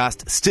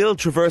podcast, still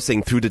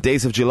traversing through the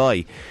days of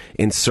July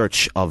in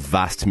search of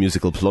vast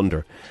musical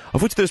plunder,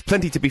 of which there's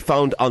plenty to be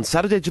found on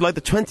Saturday, July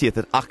the 20th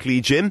at Ockley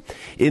Gym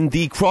in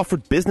the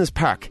Crawford Business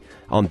Park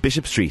on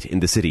Bishop Street in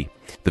the city.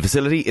 The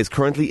facility is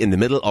currently in the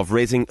middle of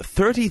raising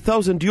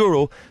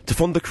 €30,000 to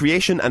fund the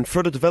creation and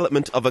further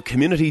development of a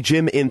community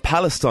gym in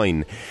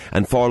Palestine.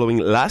 And following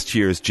last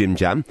year's Gym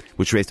Jam,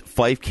 which raised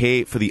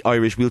 $5,000 for the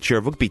Irish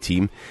wheelchair rugby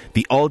team,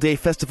 the all-day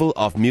festival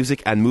of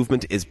music and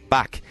movement is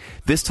back,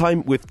 this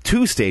time with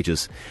 2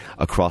 stages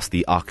across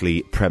the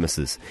Ockley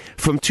premises.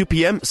 From 2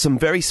 p.m, some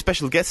very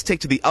special guests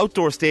take to the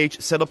outdoor stage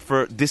set up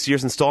for this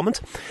year's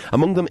instalment.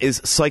 Among them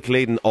is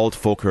psych-laden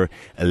alt-folker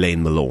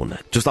Elaine Malone.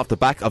 Just off the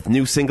back of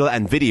new single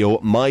and video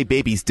My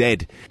Baby's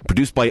Dead,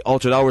 produced by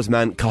Altered Hours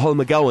man Cathal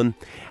McGowan,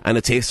 and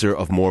a taster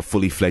of more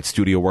fully fledged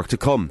studio work to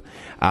come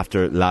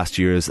after last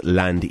year's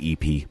Land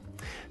EP.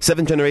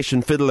 7th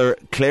generation fiddler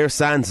Clare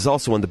Sands is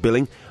also on the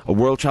billing, a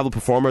world travel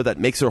performer that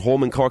makes her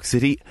home in Cork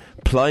City,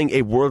 plying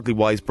a worldly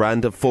wise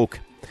brand of folk.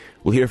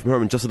 We'll hear from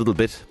her in just a little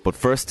bit, but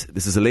first,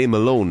 this is Elaine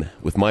Malone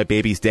with My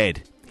Baby's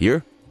Dead,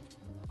 here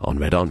on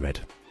Red on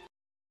Red.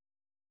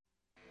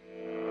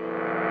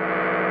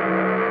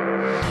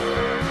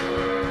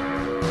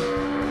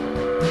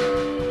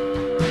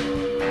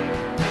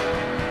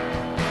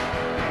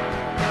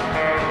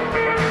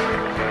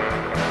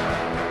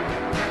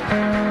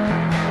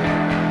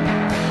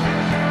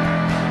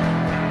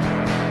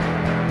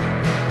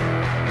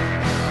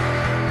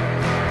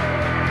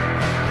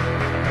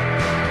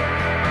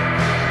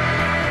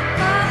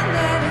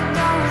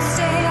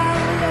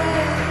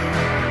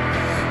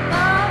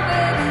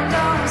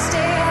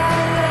 Stay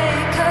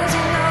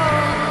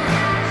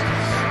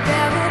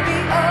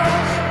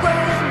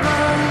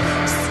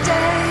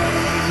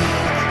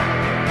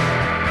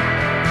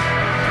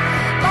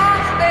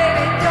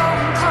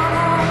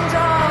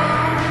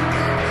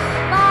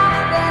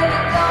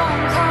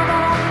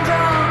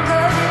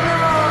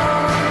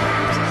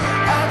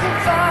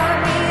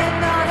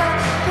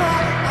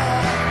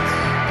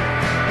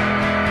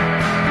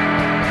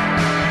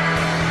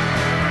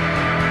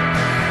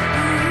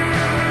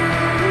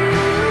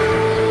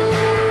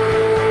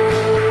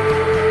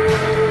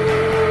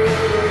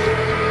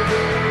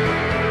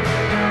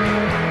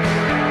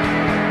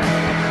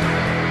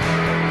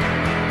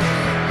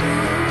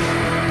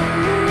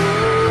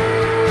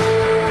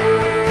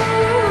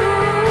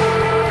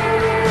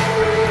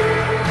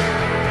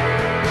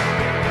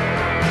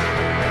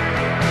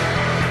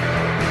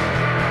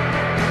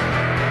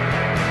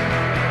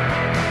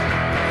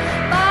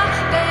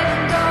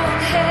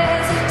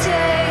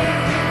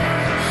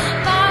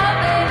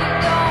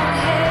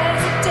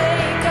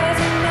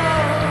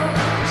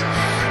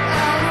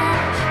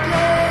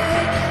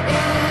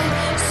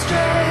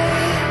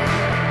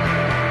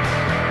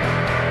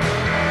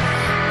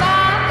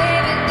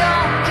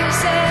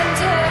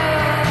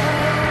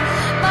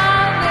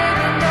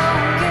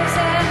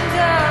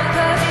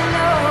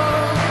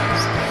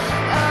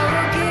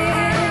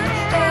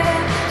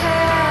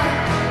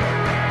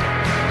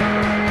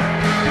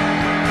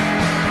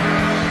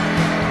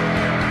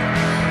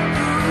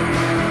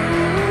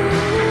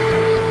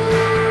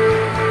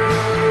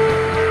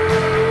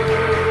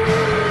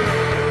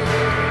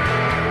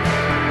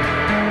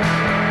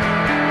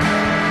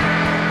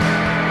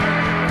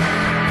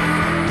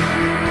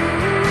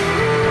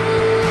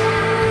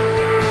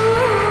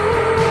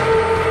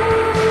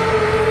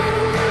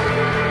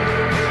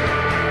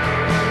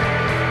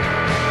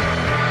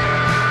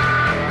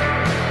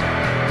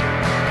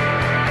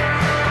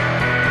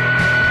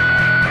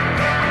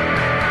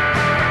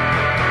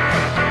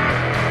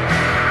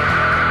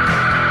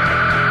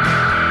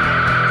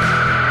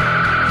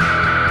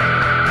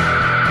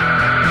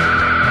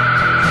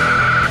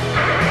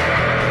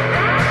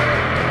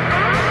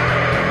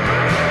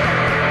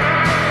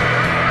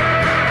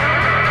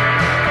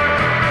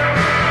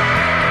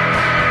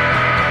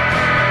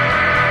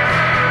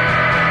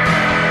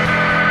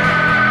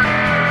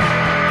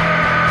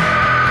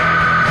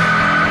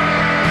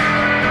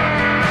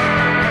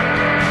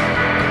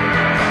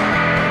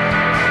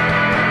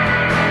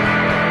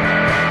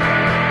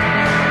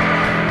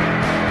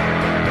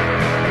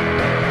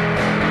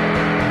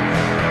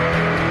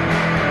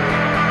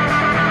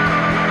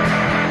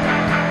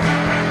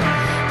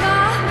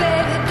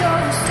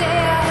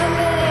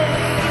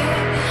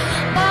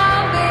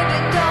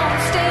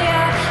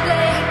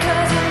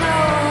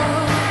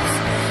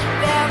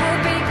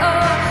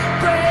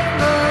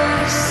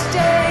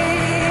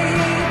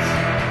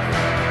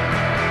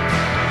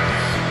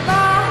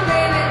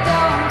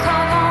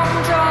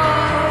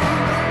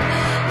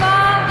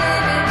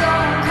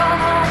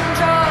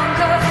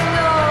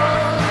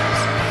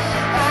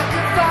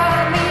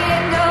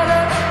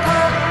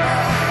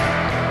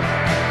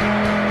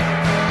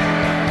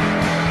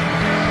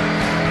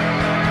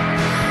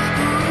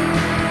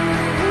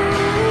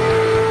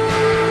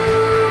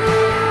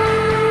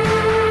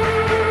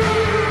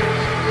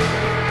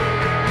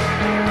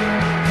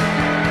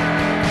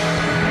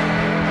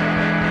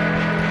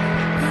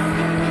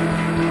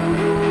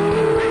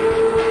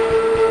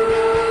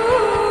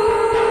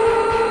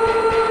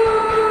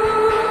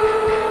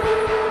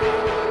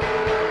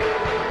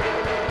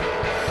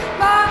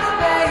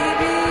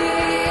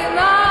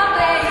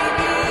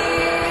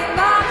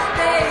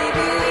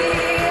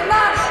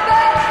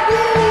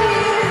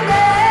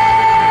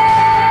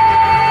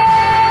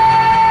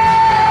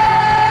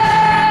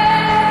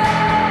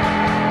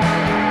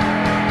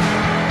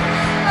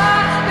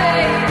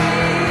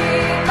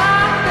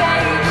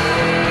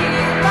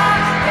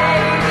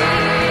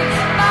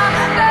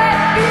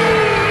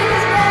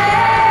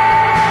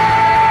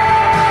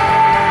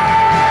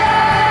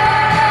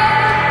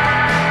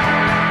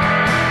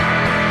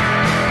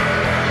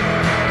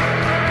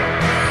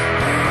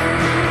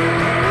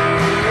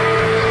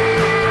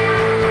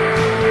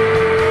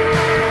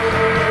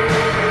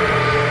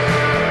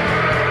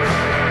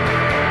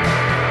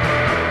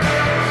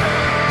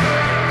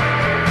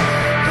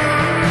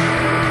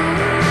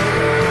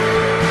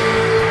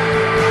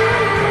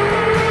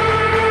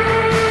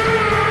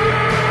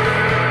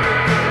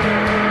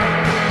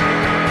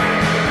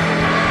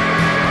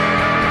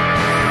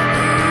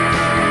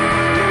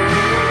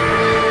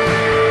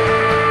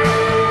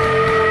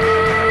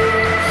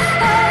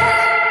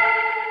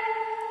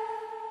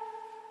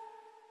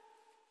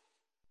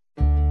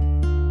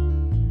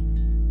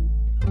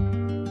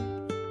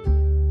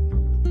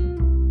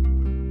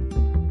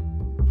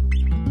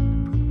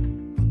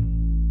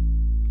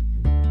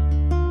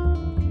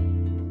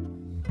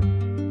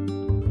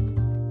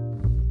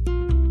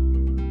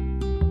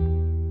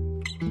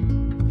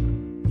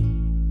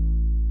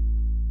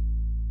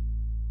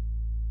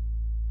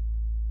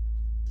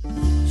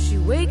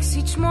race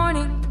each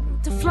morning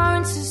to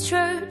Florence's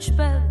church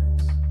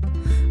bells.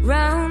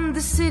 Round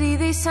the city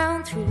they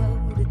sound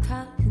throughout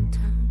Italian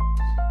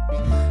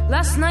towns.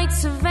 Last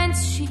night's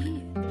events she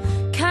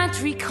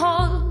can't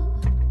recall.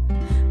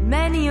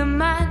 Many a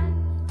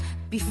man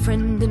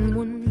befriending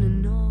one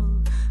and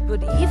all.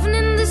 But even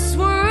in this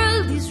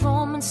world these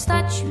Roman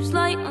statues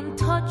lie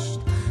untouched.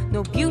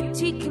 No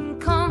beauty can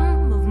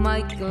come of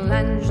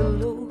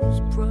Michelangelo's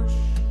brush.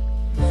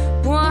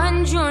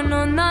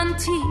 Buongiorno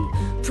Nanti,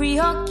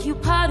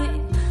 preoccupare,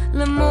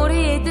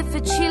 l'amore è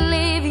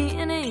difficile,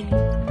 vieni,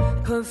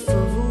 per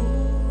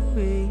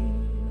favore.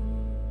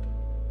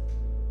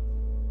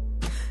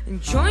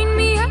 And join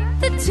me at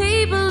the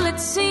table,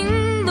 let's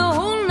sing the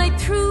whole night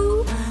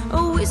through.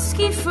 A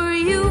whiskey for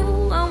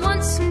you, I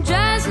want some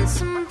jazz and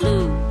some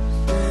blues.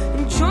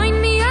 And join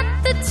me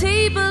at the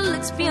table,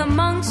 let's be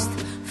amongst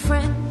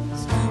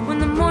friends. When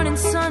the morning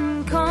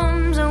sun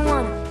comes, I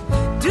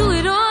wanna do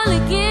it all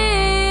again.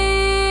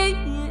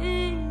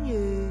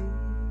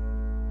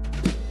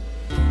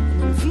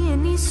 And in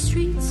Viennese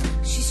streets,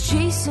 she's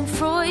chasing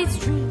Freud's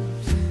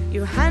dreams.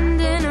 Your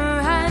hand in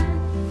her hand,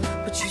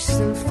 but you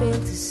still fail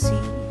to see.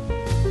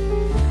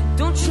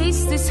 Don't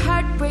chase this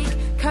heartbreak,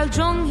 Carl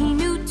Jung he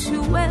knew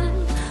too well.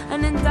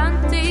 And in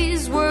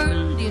Dante's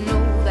world, you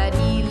know that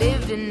he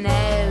lived in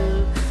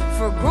hell.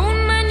 For a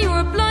grown man you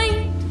are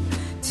blind,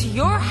 to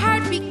your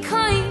heart be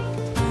kind.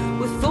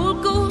 With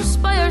old ghosts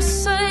by our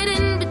side,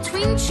 in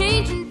between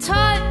changing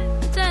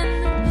tides.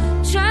 And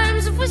the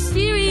charms of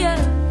wisteria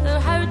are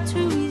hard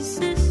to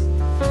resist.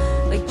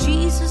 Like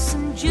Jesus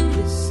and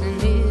Judas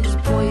and his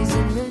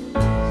poisonous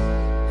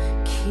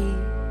kiss.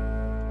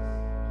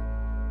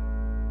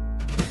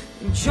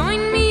 And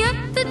join me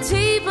at the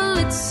table,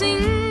 let's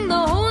sing the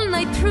whole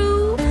night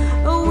through.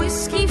 A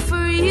whiskey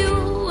for you,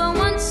 I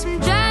want some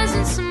jazz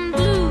and some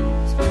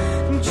blues.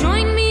 And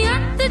join me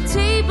at the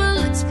table,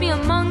 let's be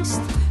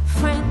amongst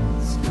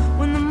friends.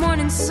 When the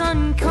morning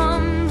sun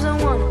comes, I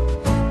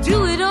wanna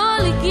do it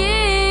all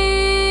again.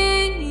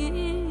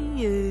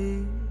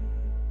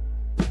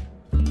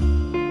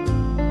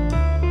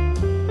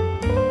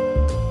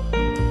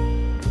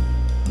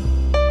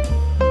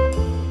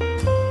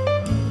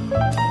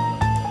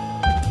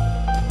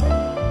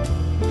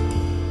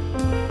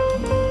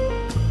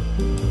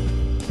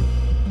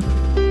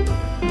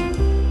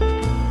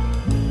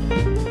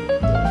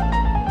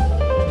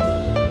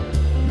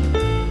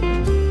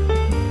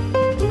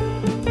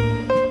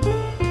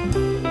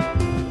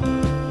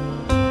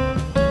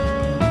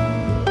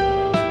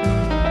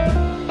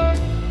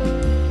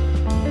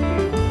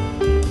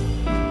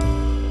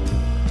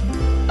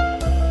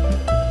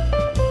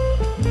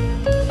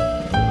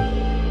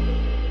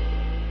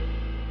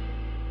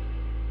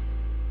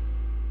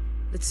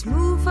 Let's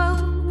move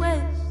out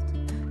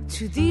west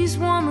to these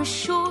warmer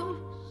shores.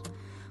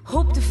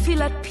 Hope to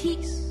feel at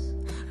peace,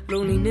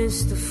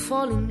 loneliness the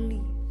falling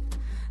leaf.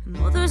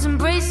 Mothers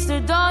embrace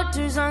their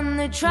daughters on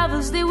their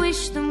travels, they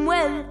wish them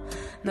well.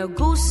 Now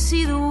go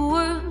see the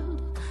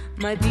world,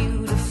 my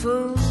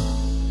beautiful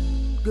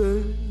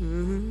girl.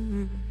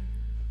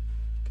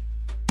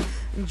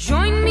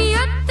 Join me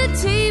at the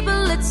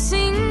table, let's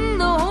sing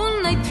the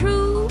whole night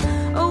through.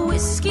 A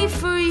whiskey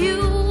for you,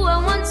 I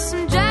want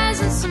some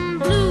jazz and some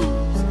blues.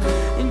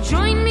 And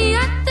join me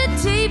at the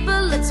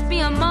table, let's be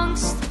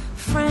amongst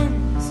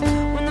friends.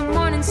 When the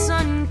morning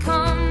sun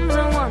comes,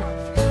 I wanna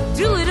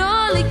do it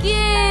all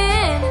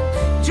again.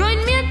 Join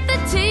me at the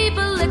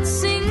table, let's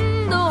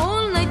sing the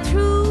whole night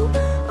through.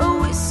 A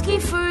whiskey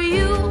for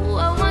you,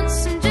 I want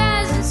some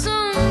jazz and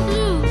some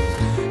blues.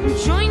 And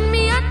join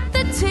me at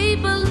the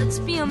table, let's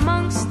be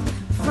amongst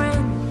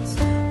friends.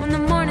 When the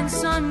morning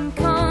sun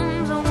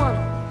comes, I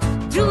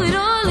wanna do it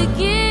all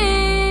again.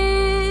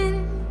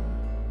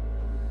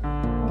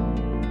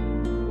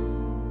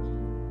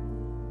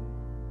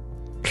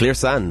 Clare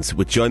Sands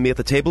would join me at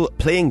the table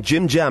playing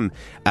Jim Jam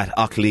at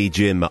Ockley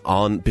Gym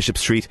on Bishop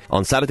Street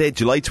on Saturday,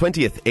 July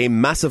 20th. A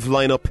massive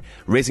lineup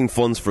raising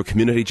funds for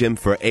community gym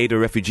for Ada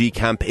refugee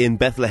camp in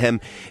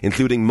Bethlehem,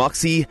 including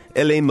Moxie,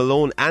 Elaine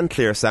Malone and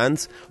Clare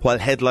Sands, while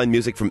headline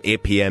music from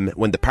 8 p.m.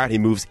 when the party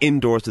moves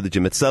indoors to the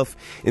gym itself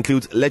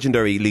includes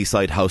legendary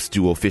Leaside house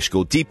duo Fish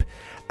Go Deep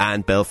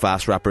and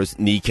Belfast rappers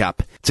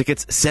Kneecap.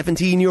 Tickets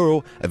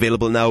 €17,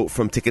 available now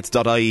from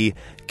tickets.ie.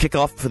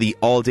 Kick-off for the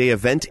all-day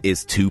event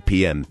is 2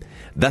 p.m.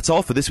 That's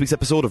all for this week's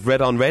episode of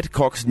Red on Red,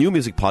 Cork's new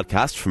music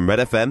podcast from Red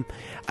FM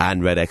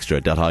and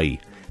redextra.ie.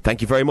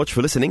 Thank you very much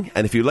for listening,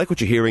 and if you like what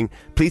you're hearing,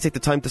 please take the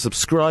time to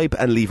subscribe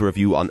and leave a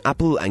review on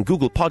Apple and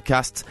Google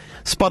Podcasts,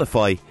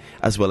 Spotify,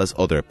 as well as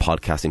other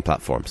podcasting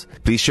platforms.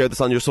 Please share this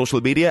on your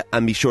social media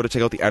and be sure to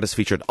check out the artists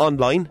featured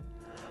online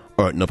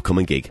or at an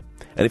upcoming gig.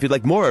 And if you'd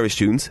like more Irish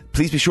tunes,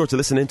 please be sure to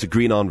listen in to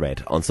Green on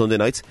Red on Sunday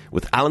nights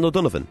with Alan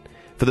O'Donovan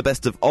for the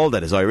best of all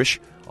that is Irish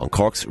on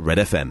Cork's Red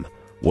FM,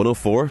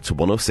 104 to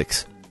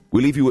 106.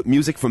 We leave you with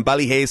music from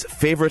Ballyhay's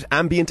favourite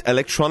ambient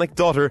electronic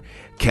daughter,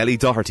 Kelly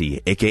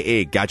Doherty,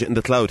 aka Gadget in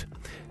the Cloud,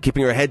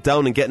 keeping her head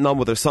down and getting on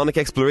with her sonic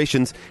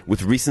explorations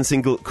with recent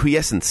single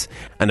Quiescence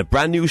and a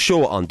brand new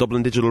show on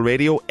Dublin Digital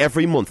Radio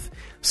every month,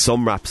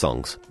 Some Rap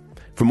Songs.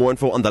 For more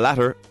info on the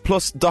latter,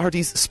 plus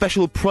Doherty's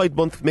special Pride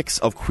Month mix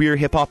of queer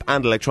hip-hop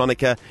and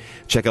electronica,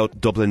 check out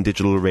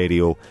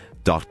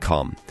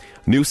dublindigitalradio.com.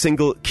 New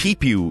single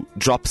Keep You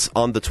drops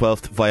on the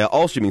 12th via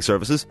all streaming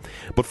services.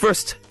 But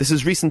first, this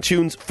is recent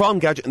tunes from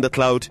Gadget in the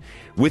Cloud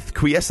with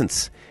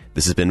Quiescence.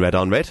 This has been Red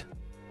on Red,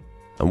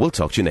 and we'll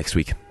talk to you next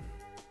week.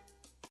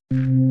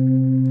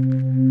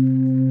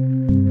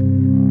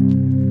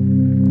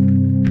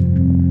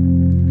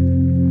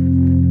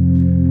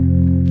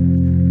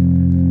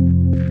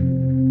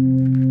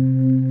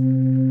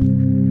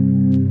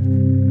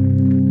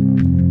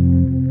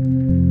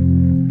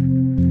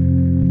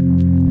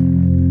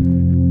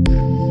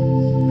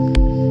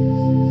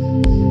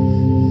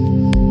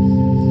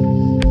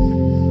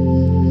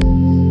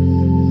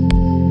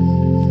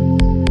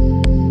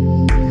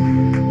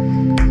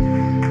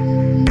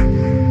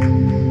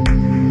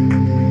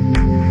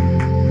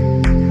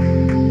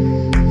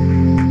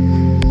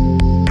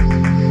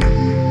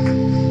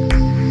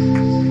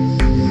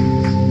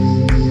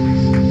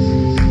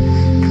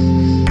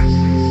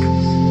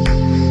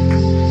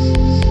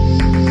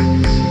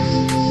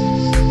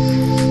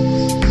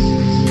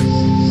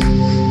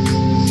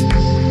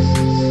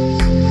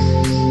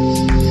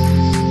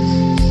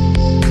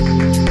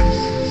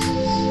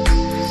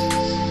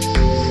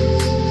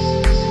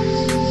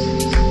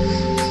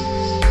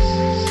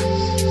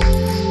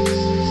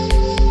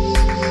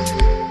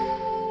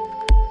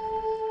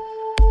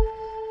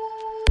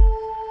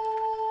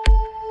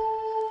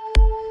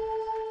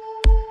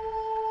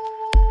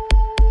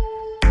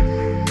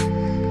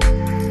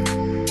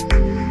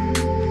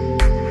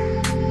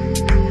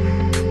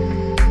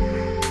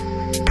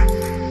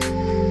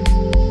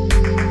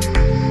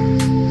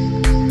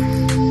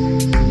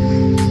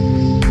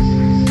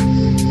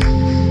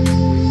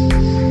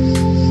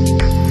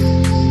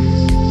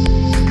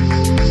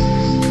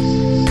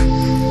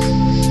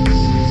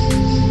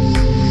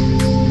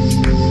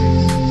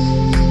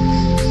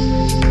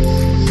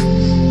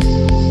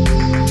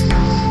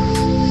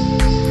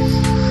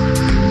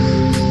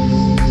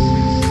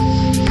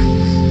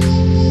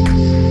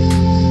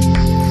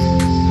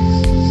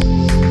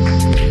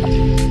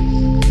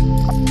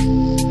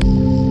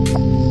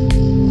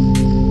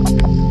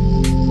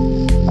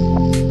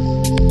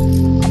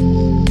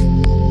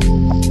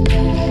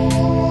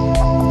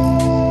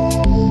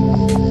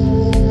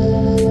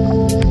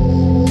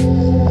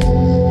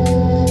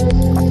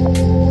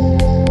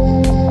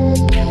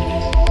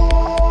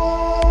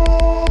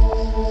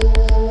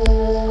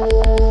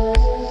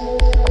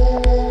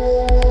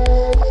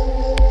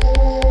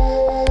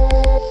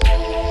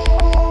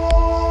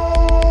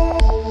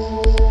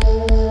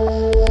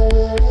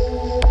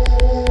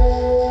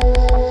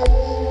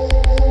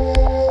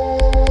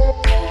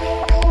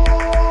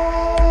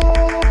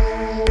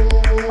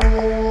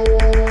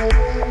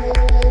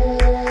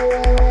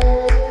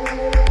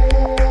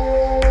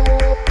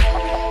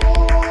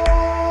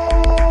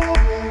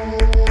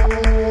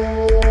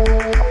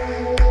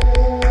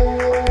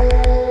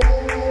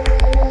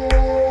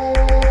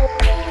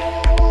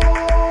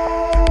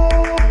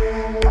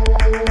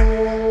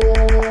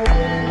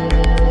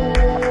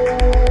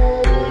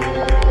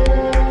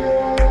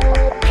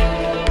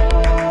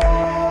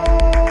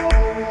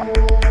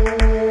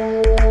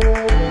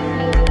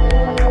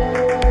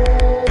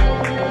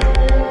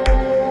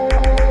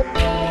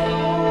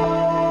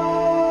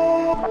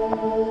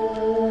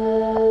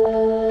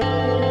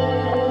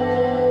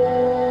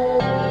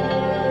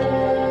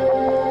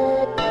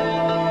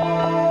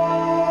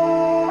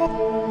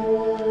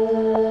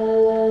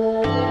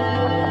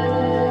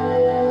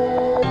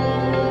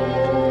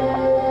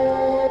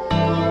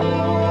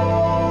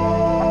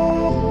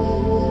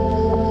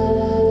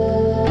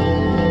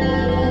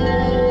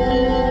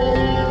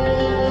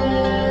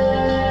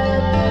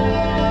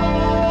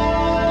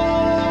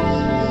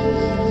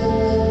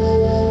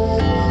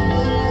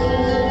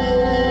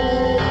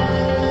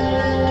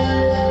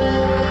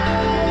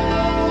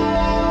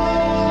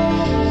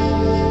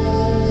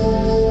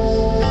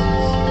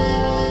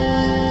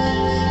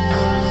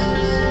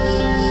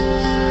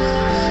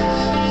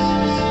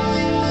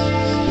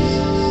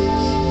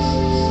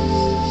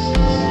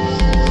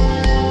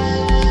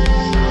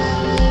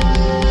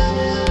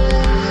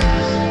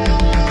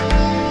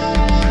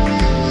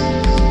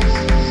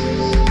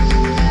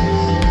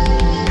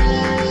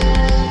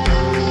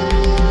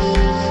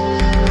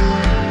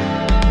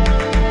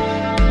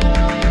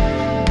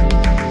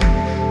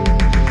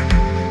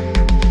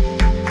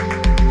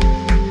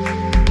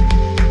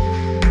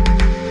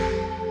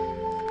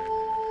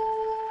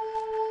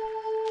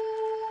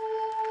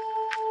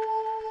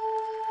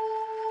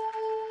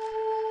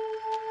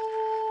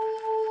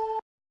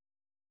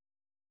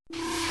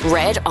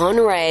 Red on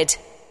Red.